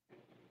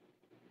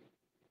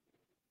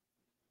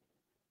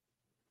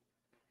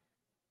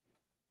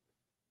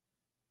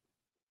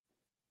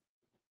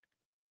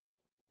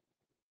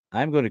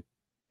 I'm going to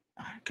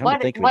come to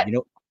think of it.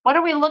 What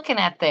are we looking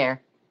at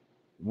there?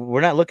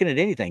 We're not looking at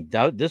anything.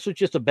 This was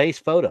just a base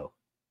photo.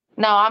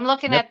 No, I'm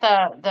looking at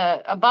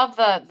the above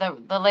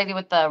the lady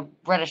with the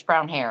reddish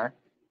brown hair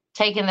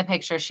taking the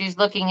picture. She's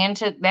looking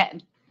into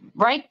that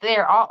right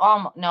there.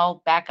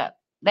 No, back up.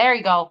 There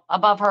you go.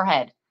 Above her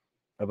head.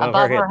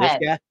 Above her head.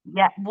 This guy?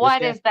 Yeah.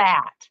 What is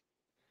that?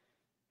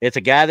 It's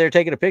a guy there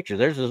taking a picture.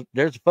 There's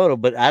a photo,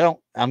 but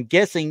I'm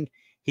guessing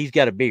he's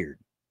got a beard.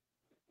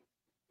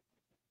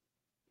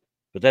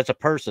 But that's a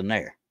person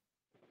there.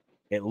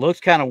 It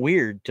looks kind of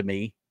weird to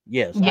me.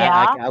 Yes.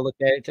 Yeah. I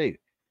looked at it too.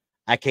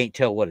 I can't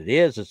tell what it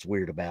is. It's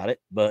weird about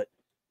it, but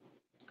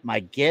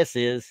my guess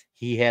is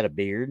he had a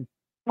beard.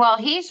 Well,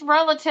 he's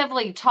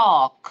relatively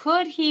tall.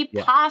 Could he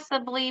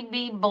possibly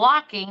be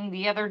blocking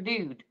the other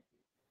dude?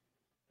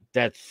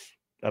 That's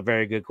a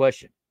very good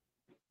question.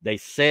 they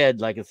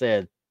said, like I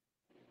said,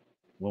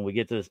 when we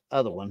get to this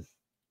other one,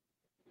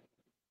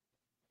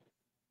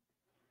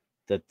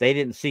 that they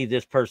didn't see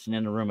this person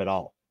in the room at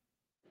all.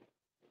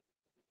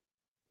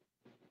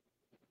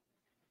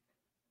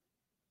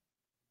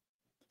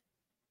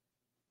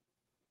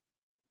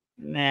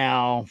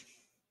 Now,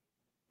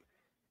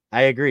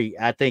 I agree.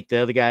 I think the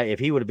other guy, if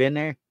he would have been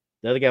there,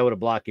 the other guy would have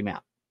blocked him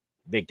out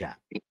big time.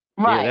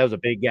 Right. Yeah, that was a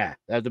big guy.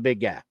 That was a big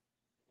guy.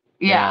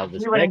 Yeah, now, the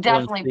he would have second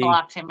one, definitely see,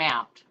 blocked him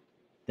out.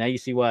 now you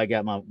see why I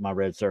got my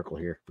red circle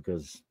here,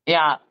 because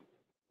Yeah.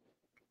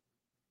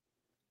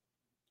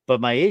 but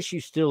my issue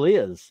still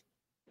is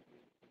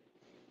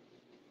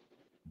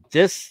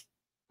this,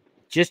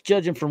 just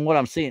judging from what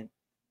I'm seeing.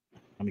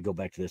 Let me go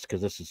back to this, because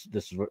this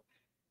is what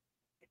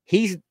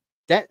he's,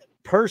 that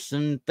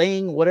person,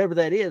 thing, whatever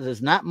that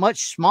is not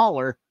much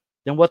smaller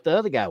than what the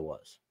other guy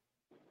was.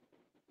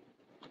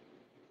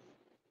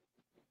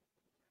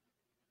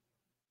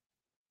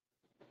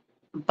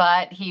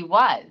 But he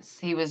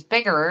was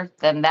bigger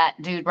than that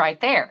dude right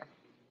there.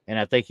 And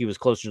I think he was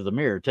closer to the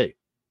mirror too.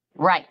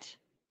 Right.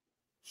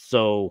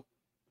 So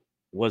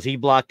was he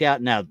blocked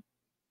out? Now,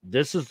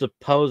 this is the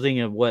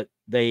posing of what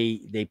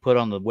they put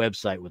on the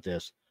website with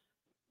this.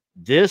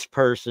 This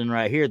person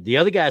right here, the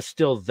other guy's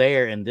still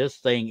there, and this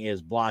thing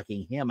is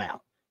blocking him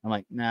out. I'm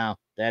like, no,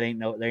 there ain't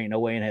no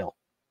way in hell.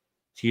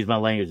 Excuse my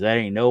language. That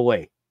ain't no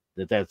way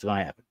that's going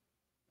to happen.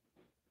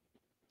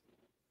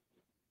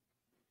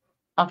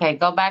 Okay,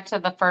 go back to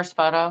the first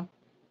photo.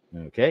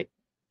 Okay.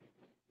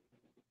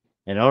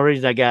 And the only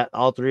reason I got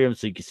all three of them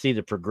so you can see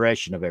the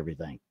progression of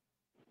everything.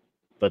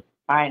 But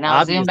all right,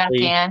 now zoom back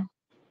in.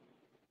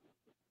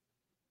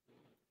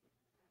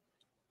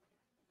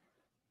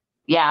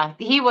 Yeah,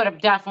 he would have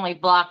definitely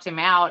blocked him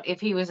out if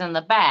he was in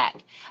the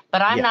back.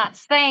 But I'm not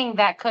saying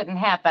that couldn't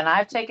happen.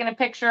 I've taken a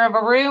picture of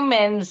a room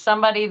and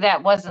somebody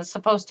that wasn't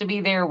supposed to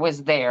be there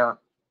was there.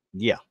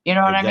 Yeah. You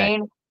know what I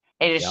mean?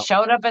 It just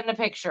showed up in the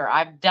picture.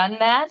 I've done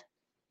that.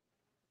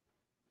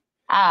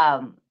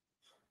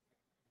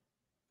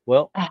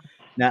 Well,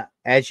 now,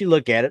 as you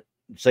look at it,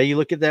 say you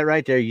look at that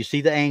right there, you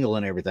see the angle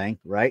and everything,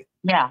 right?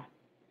 Yeah.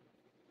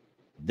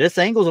 This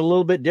angle's a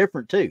little bit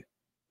different too.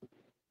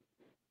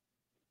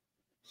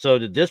 So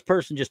did this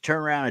person just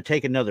turn around and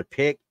take another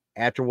pic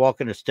after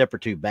walking a step or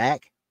two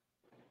back?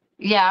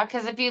 Yeah,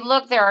 because if you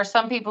look, there are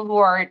some people who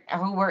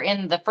were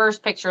in the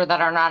first picture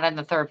that are not in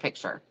the third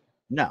picture.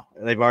 No,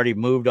 they've already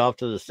moved off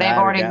to the side. They've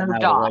already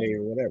moved off.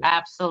 Or whatever.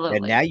 Absolutely.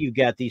 And now you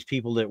got these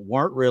people that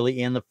weren't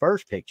really in the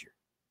first picture.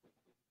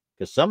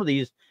 Because some of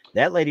these,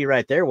 that lady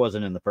right there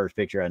wasn't in the first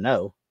picture, I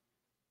know.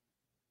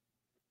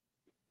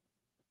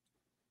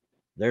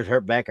 There's her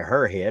back of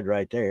her head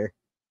right there.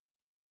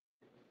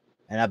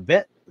 And I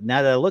bet,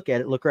 now that I look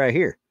at it, look right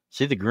here.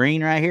 See the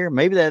green right here?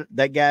 Maybe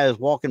that guy is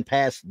walking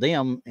past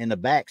them in the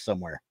back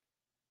somewhere.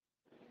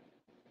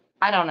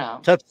 I don't know.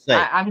 Tough to say.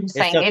 I'm just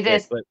saying it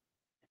is. But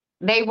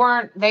they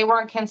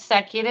weren't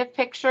consecutive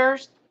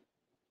pictures.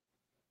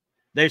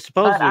 They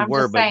supposedly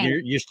were, but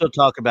you're still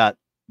talking about,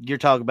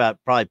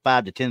 probably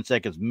 5 to 10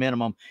 seconds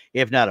minimum,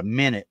 if not a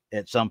minute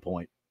at some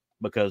point,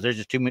 because there's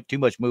just too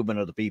much movement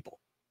of the people.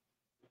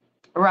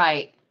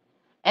 Right.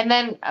 And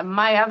then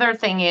my other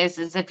thing is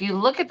if you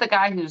look at the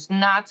guy who's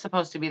not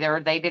supposed to be there, or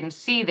they didn't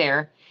see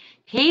there,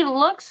 he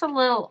looks a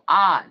little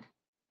odd.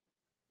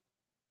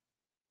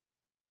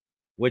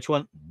 Which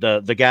one?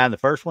 The guy in the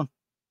first one?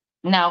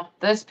 No,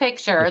 this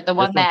picture, the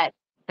one that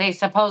they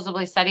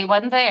supposedly said he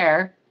wasn't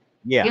there.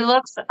 Yeah. He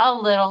looks a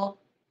little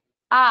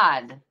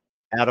odd.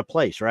 Out of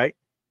place, right?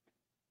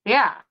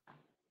 Yeah.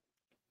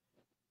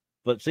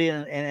 But see,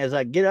 and as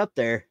I get up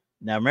there,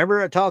 now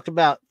remember I talked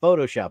about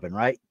photoshopping,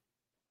 right?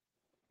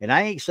 And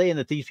I ain't saying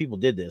that these people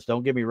did this,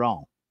 don't get me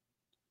wrong.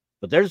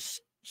 But there's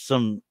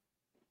some,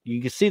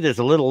 you can see there's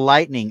a little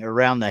lightning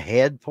around the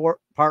head part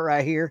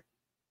right here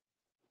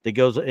that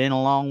goes in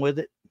along with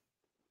it.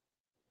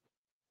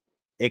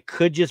 It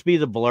could just be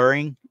the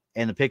blurring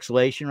and the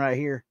pixelation right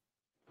here.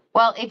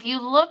 Well, if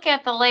you look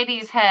at the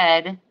lady's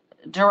head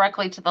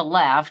directly to the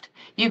left,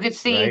 you could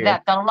see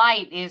that the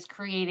light is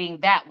creating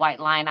that white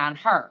line on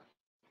her.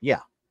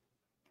 Yeah.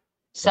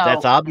 So but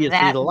that's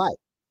obviously the light.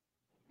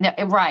 No,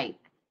 right.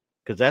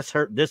 Because that's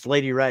this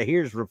lady right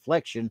here's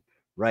reflection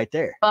right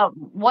there. But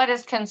what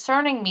is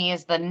concerning me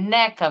is the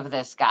neck of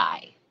this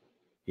guy.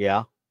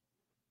 Yeah.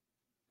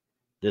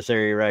 This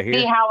area right here.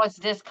 See how it's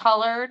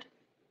discolored?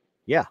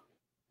 Yeah.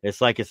 It's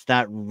like it's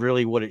not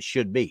really what it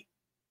should be.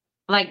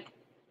 Like,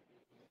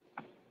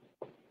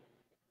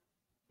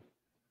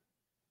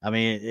 I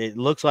mean, it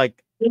looks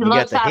like he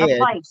looks out of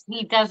place.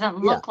 He doesn't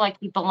look like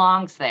he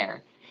belongs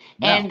there.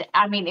 No. And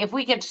I mean, if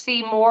we could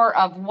see more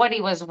of what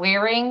he was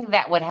wearing,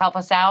 that would help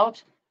us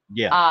out.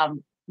 Yeah.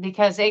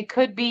 Because it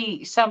could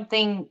be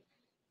something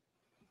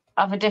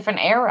of a different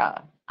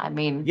era. I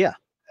mean, yeah,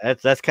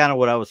 that's kind of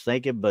what I was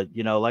thinking. But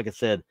like I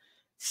said,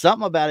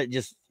 something about it,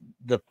 just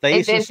the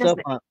face and stuff.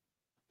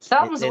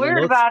 Something's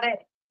weird about it.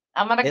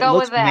 I'm gonna go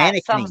with that.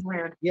 Something's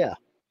weird. Yeah,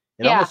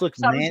 it almost looks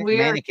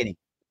mannequin-y.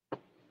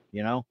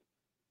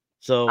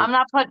 So I'm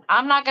not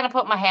gonna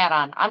put my hat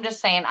on. I'm just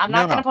saying I'm no,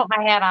 not gonna no, put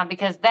my hat on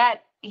because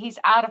he's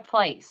out of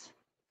place.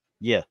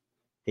 yeah,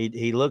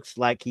 he looks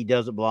like he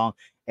doesn't belong.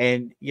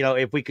 And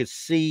if we could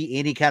see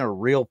any kind of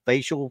real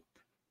facial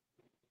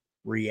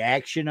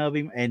reaction of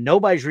him, and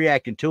nobody's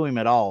reacting to him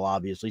at all,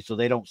 obviously, so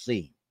they don't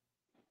see him.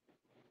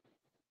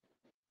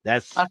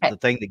 That's Okay. the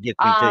thing that gets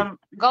me too.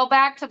 Go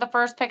back to the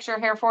first picture.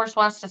 Hair Force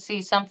wants to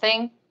see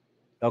something.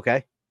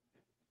 Okay.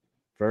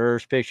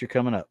 First picture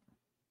coming up.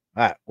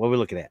 All right, what are we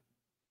looking at?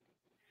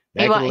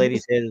 Back of the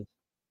lady's head is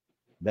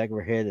back of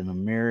her head in the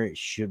mirror. It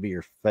should be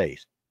her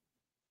face.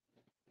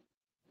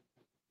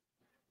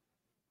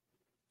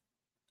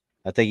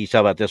 I think he's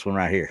talking about this one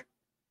right here.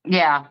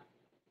 Yeah.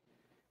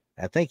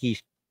 I think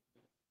he's.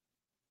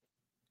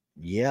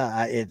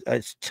 Yeah,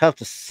 it's tough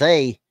to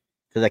say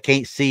because I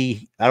can't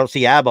see. I don't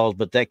see eyeballs,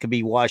 but that could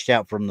be washed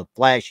out from the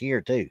flash here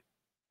too.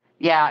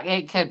 Yeah,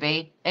 it could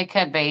be. It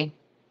could be.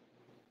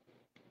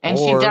 And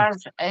Or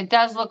it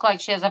does look like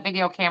she has a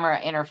video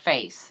camera in her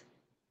face.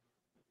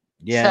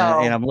 yeah,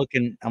 and So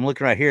I'm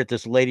looking right here at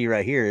this lady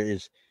right here.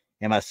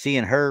 Am I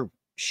seeing her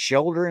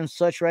shoulder and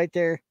such right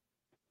there?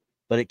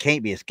 But it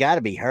can't be. It's got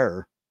to be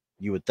her.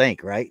 You would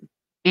think, right?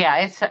 yeah,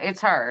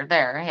 it's her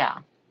there. Yeah.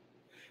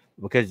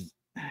 Because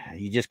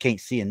you just can't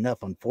see enough.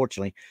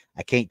 Unfortunately,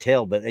 I can't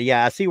tell. But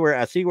yeah, I see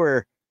where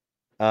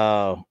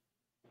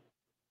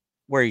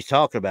he's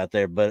talking about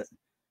there. But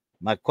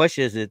my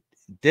question is that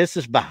this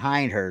is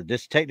behind her.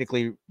 This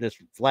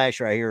flash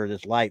right here,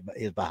 this light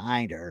is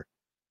behind her.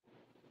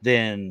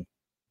 Then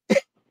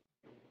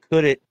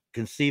could it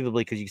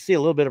conceivably, because you can see a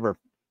little bit of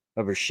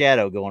her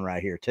shadow going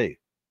right here too.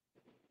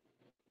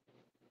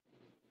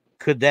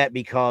 Could that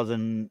be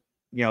causing,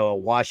 a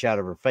washout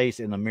of her face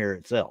in the mirror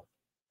itself?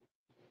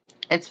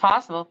 It's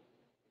possible.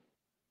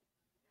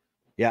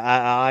 Yeah,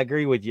 I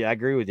agree with you. I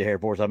agree with you, Hair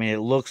Force. I mean, this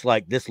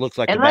looks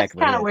like It the back looks of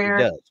her kind of head. It weird.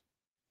 does.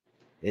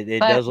 It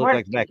But does look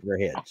like the back of her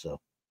head. So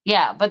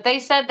yeah, but they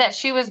said that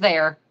she was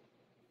there.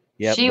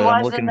 yeah, She but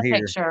I'm was in looking the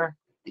here. picture.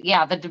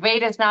 Yeah, the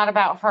debate is not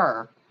about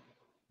her.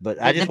 But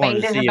The I just wanted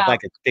debate to is see if I about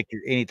could picture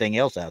anything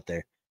else out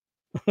there.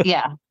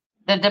 yeah.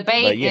 The But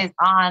debate yeah, is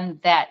on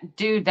that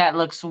dude that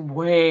looks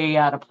way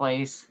out of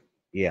place.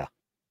 yeah.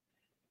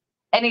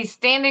 And he's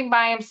standing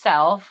by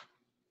himself.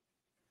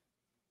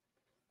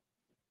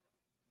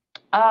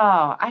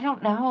 Oh, I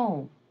don't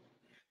know.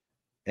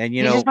 And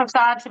He just looks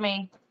odd to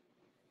me.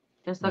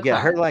 Just you looks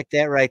got her odd. like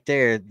that right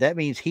there. That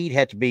means he'd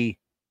have to be.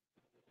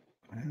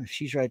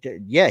 She's right there.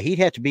 Yeah, he'd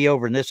have to be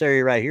over in this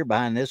area right here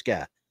behind this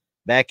guy,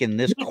 back in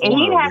this He'd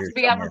corner over have here to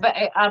be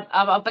somewhere.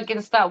 up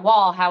against that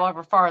wall,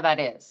 however far that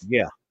is.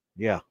 Yeah,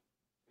 yeah.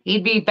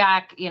 He'd be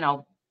back,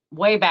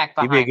 way back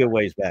He'd be a behind good her.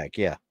 ways back.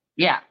 Yeah.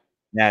 Yeah,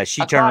 Now, is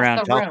she turning across around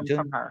the talking room to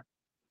from him? her.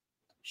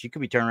 She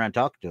could be turning around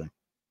talking to him.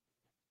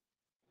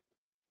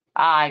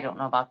 I don't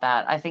know about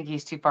that. I think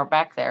he's too far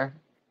back there.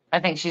 I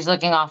think she's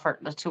looking off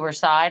to her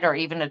side, or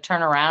even to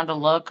turn around to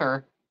look,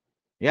 or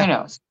who Yeah.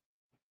 knows.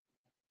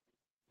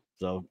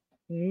 So,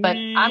 But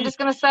I'm just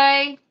gonna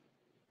say,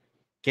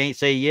 can't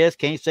say yes,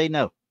 can't say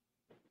no.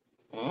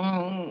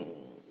 mm,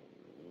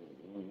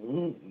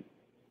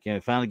 Can we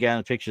find the guy in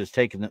the picture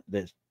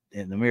that's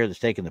in the mirror that's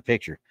taking the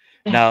picture?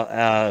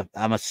 Now,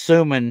 I'm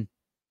assuming.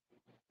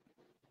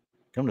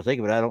 Come to think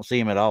of it, I don't see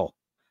him at all,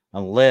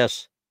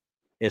 unless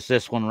it's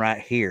this one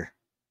right here.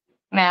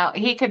 now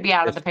he could be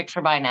out of the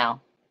picture by now,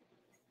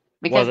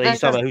 because Well, he's this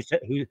is talking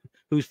about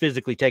who's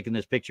physically taking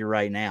this picture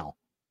right now,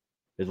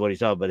 is what he's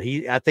talking about.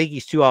 But I think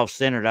he's too off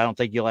centered. I don't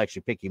think you'll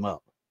actually pick him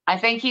up. I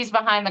think he's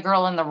behind the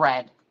girl in the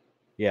red.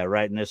 Yeah,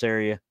 right in this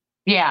area.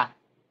 Yeah.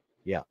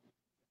 Yeah.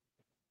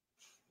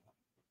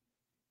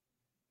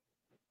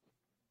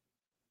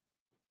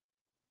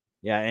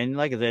 Yeah, and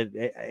like I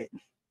said,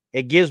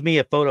 it gives me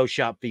a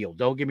Photoshop feel.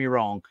 Don't get me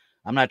wrong.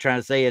 I'm not trying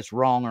to say it's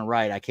wrong or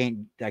right. I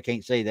can't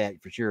say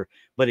that for sure,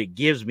 but it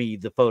gives me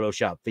the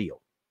Photoshop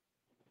feel.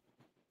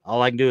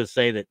 All I can do is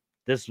say that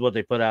this is what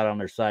they put out on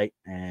their site,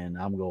 and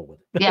I'm going with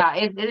it. Yeah,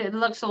 it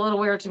looks a little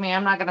weird to me.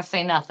 I'm not going to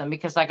say nothing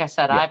because, like I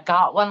said, Yep. I've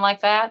got one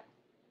like that.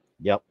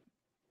 Yep.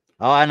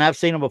 Oh, and I've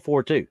seen them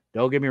before too.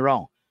 Don't get me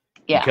wrong.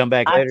 Yeah, You come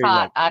back later, you're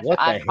like, what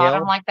the I've caught him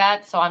hell? like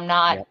that, so I'm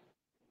not. Yep.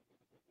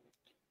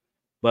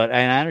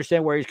 And I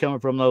understand where he's coming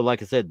from, though.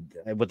 Like I said,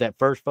 with that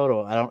first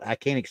photo, I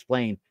can't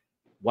explain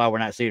why we're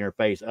not seeing her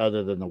face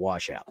other than the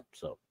washout.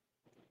 So,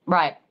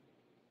 Right.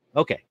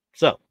 Okay,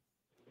 so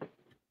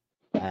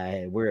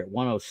we're at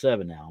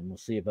 107 now. I'm gonna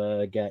see if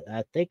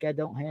I think I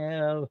don't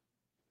have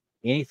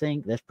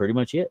anything. That's pretty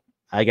much it.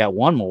 I got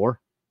one more,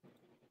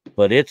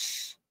 but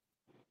it's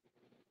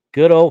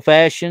good old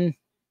fashioned.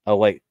 Oh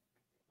wait,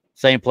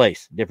 same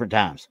place, different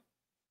times.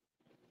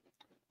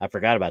 I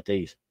forgot about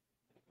these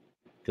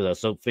because I was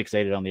so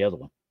fixated on the other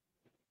one.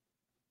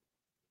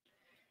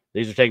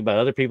 These are taken by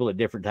other people at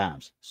different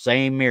times.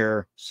 Same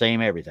mirror,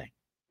 same everything.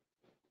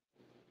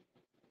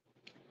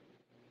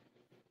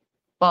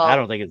 Well, I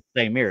don't think it's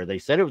the same mirror. They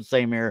said it was the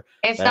same mirror.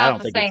 it's but I not don't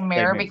the think it's same the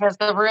same mirror mirror. because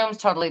the room's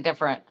totally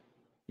different.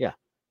 Yeah.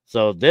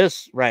 So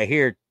this right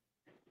here,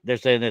 they're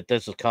saying that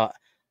this is caught.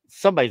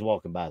 somebody's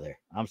walking by there.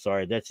 I'm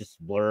sorry, that's just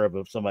a blur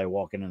of somebody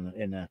walking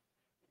in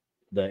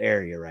the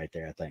area right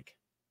there. I think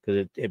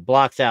because it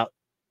blocks out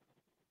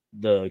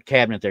the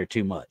cabinet there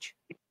too much.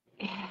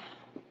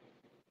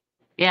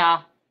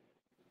 Yeah.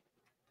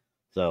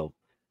 So,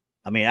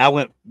 I mean, I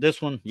went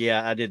this one.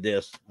 Yeah, I did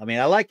this. I mean,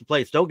 I like the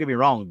place. Don't get me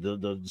wrong.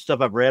 The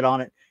stuff I've read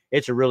on it,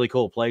 it's a really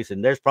cool place,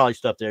 and there's probably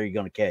stuff there you're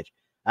going to catch.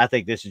 I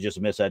think this is just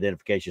a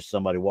misidentification of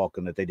somebody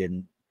walking that they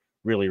didn't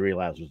really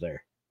realize was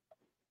there.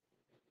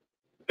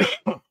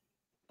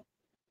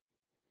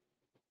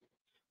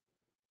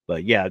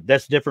 But yeah,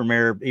 that's a different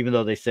mirror, even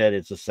though they said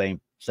it's the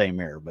same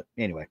mirror. But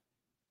anyway.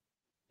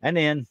 And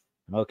then,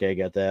 okay,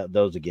 got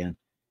those again.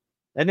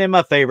 And then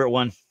my favorite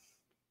one.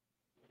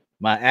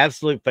 My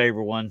absolute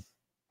favorite one.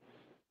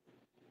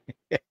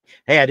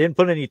 Hey, I didn't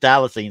put any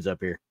thylacines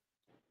up here.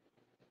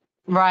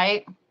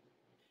 Right.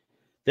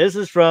 This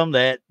is from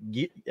that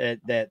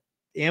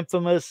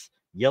infamous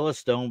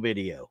Yellowstone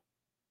video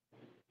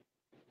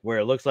where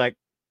it looks like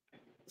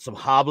some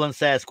hobbling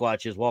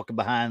Sasquatches walking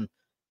behind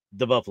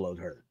the buffalo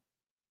herd.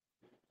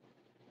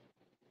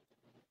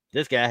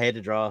 This guy had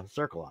to draw a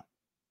circle on it.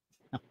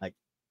 I'm like,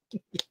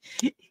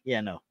 yeah,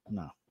 no.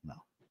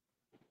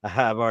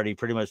 I've already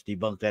pretty much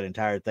debunked that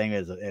entire thing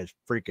as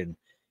freaking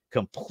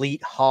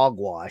complete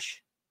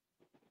hogwash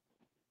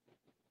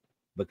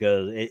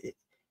because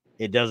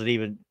it doesn't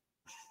even.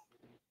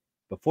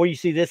 Before you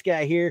see this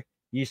guy here,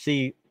 you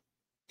see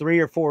 3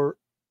 or 4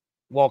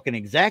 walking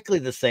exactly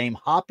the same,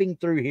 hopping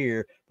through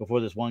here before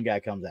this one guy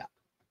comes out.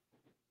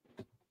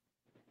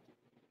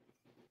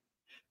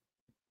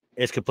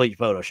 It's complete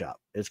Photoshop.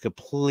 It's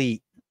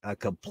a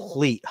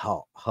complete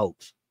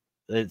hoax.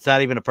 It's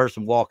not even a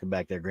person walking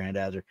back there,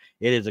 Grandizer.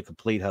 It is a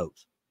complete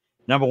hoax.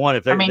 Number one,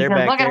 if they're back there,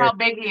 look at how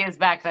big he is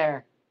back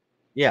there.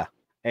 Yeah,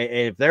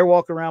 if they're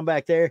walking around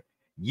back there,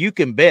 you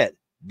can bet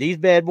these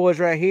bad boys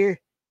right here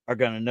are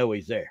gonna know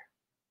he's there.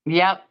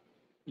 Yep,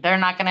 they're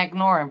not gonna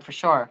ignore him for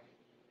sure.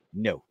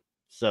 No,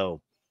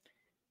 so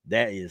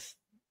that is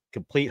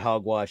complete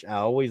hogwash. I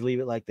always leave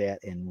it like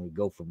that, and we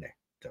go from there.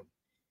 So,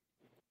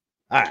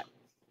 all right,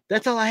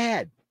 that's all I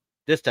had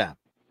this time.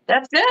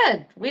 That's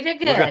good. We did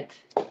good.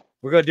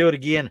 We're gonna do it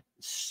again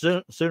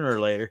sooner or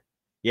later.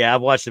 Yeah,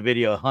 I've watched the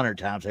video 100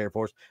 times, Air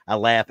Force. I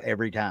laugh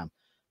every time.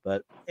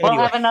 But anyway.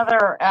 We'll have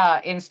another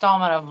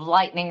installment of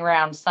Lightning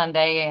Round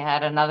Sunday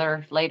at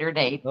another later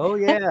date. Oh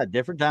yeah,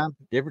 different time,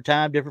 different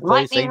place.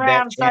 Lightning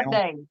Round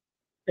Sunday.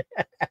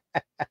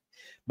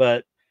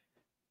 But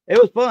it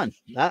was fun.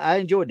 I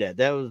enjoyed that.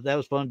 That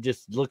was fun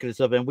just looking at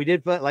stuff. And we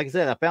did, like I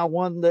said, I found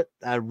one that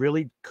I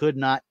really could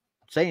not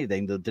say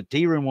anything. The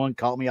tea room one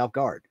caught me off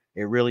guard.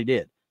 It really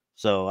did.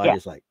 So I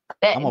just like,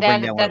 I'm gonna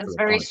bring that one up. That is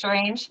very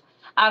strange.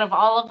 Out of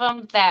all of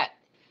them, that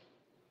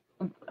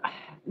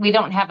we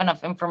don't have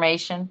enough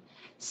information,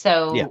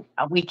 so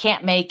we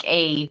can't make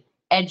a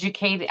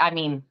educated. I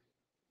mean,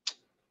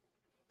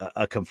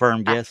 a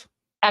confirmed guess.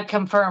 A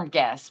confirmed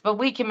guess, but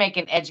we can make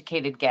an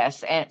educated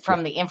guess and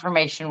from the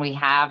information we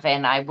have,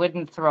 and I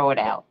wouldn't throw it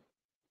out.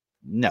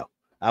 No,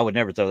 I would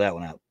never throw that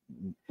one out.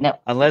 No,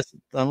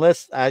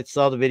 unless I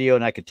saw the video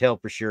and I could tell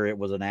for sure it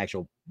was an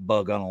actual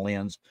bug on a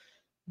lens,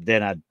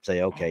 then I'd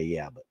say okay,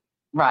 yeah. But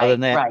other than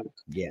that,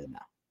 yeah, no.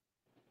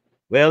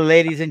 Well,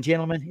 ladies and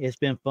gentlemen, it's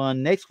been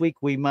fun. Next week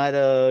we might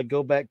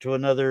go back to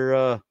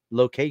another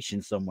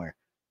location somewhere.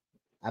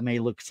 I may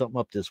look something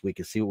up this week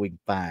and see what we can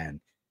find.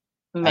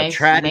 I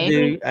tried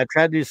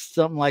to do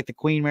something like the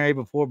Queen Mary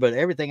before, but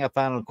everything I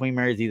found on the Queen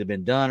Mary has either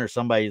been done or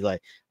somebody's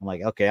like, I'm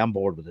like, okay, I'm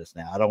bored with this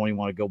now. I don't even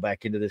want to go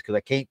back into this because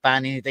I can't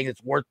find anything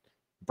that's worth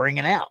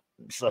bringing out.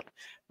 So,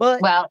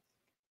 but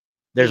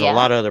there's a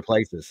lot of other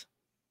places.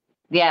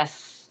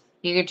 Yes.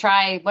 You could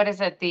try, what is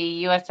it?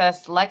 The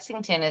USS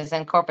Lexington is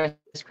in Corpus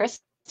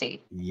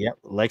Christi. Yep.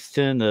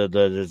 Lexington.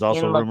 There's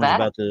also rumors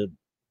about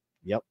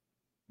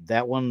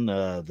that one.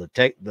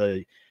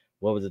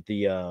 What was it?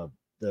 The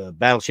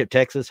Battleship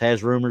Texas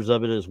has rumors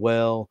of it as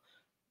well.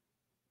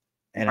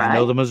 And I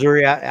know the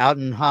Missouri out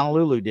in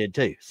Honolulu did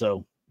too.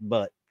 So,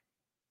 but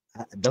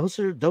those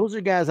are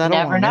guys I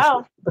don't never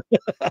know.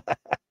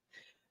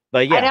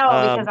 But yeah, I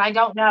know because I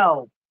don't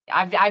know.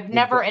 I've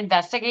never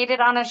investigated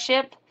on a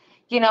ship.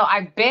 You know,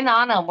 I've been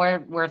on them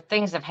where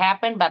things have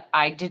happened, but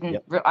I didn't.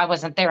 I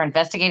wasn't there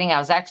investigating. I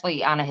was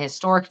actually on a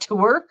historic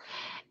tour,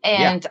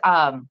 and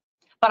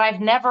but I've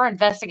never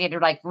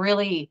investigated, like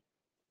really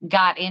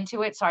got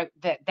into it. So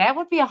that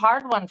would be a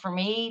hard one for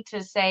me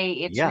to say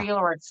it's real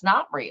or it's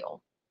not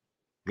real.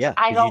 Yeah,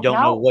 because you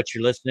don't know what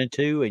you're listening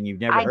to, and you've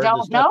never heard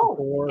this stuff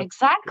before.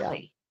 Exactly.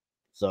 Yeah.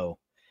 So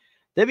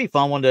that'd be a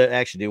fun one to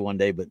actually do one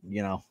day, but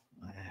you know.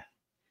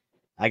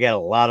 I got a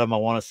lot of them I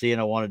want to see and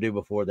I want to do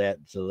before that.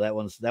 So that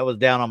was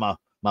down on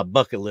my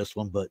bucket list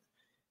one, but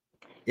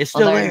it's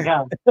still there. You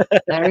go.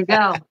 There you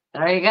go.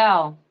 There you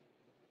go.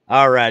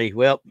 All righty.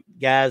 Well,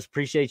 guys,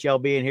 appreciate y'all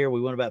being here.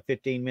 We went about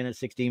 15 minutes,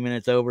 16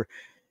 minutes over,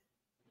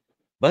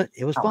 but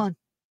it was fun.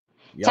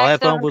 Y'all have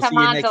fun. We'll see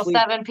you next week.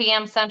 7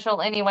 p.m.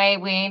 Central anyway.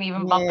 We ain't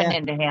even bumping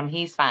into him.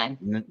 He's fine.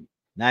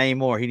 Not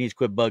anymore. He needs to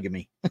quit bugging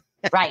me.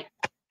 Right.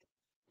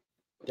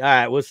 All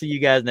right. We'll see you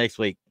guys next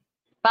week.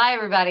 Bye,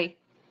 everybody.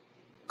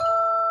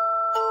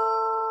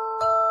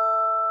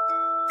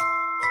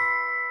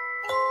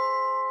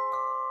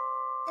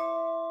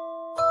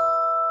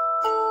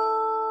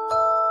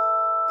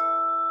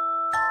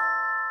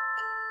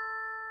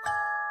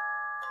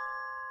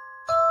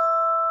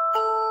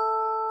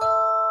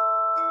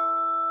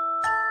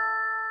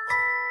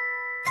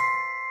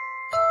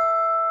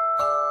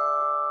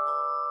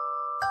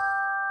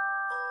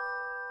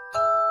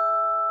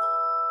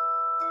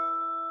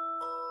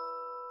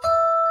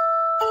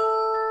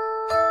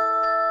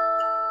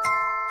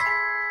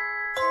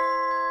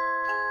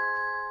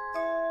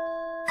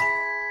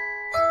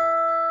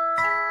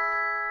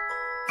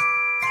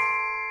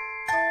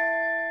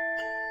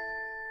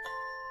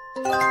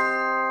 Bye.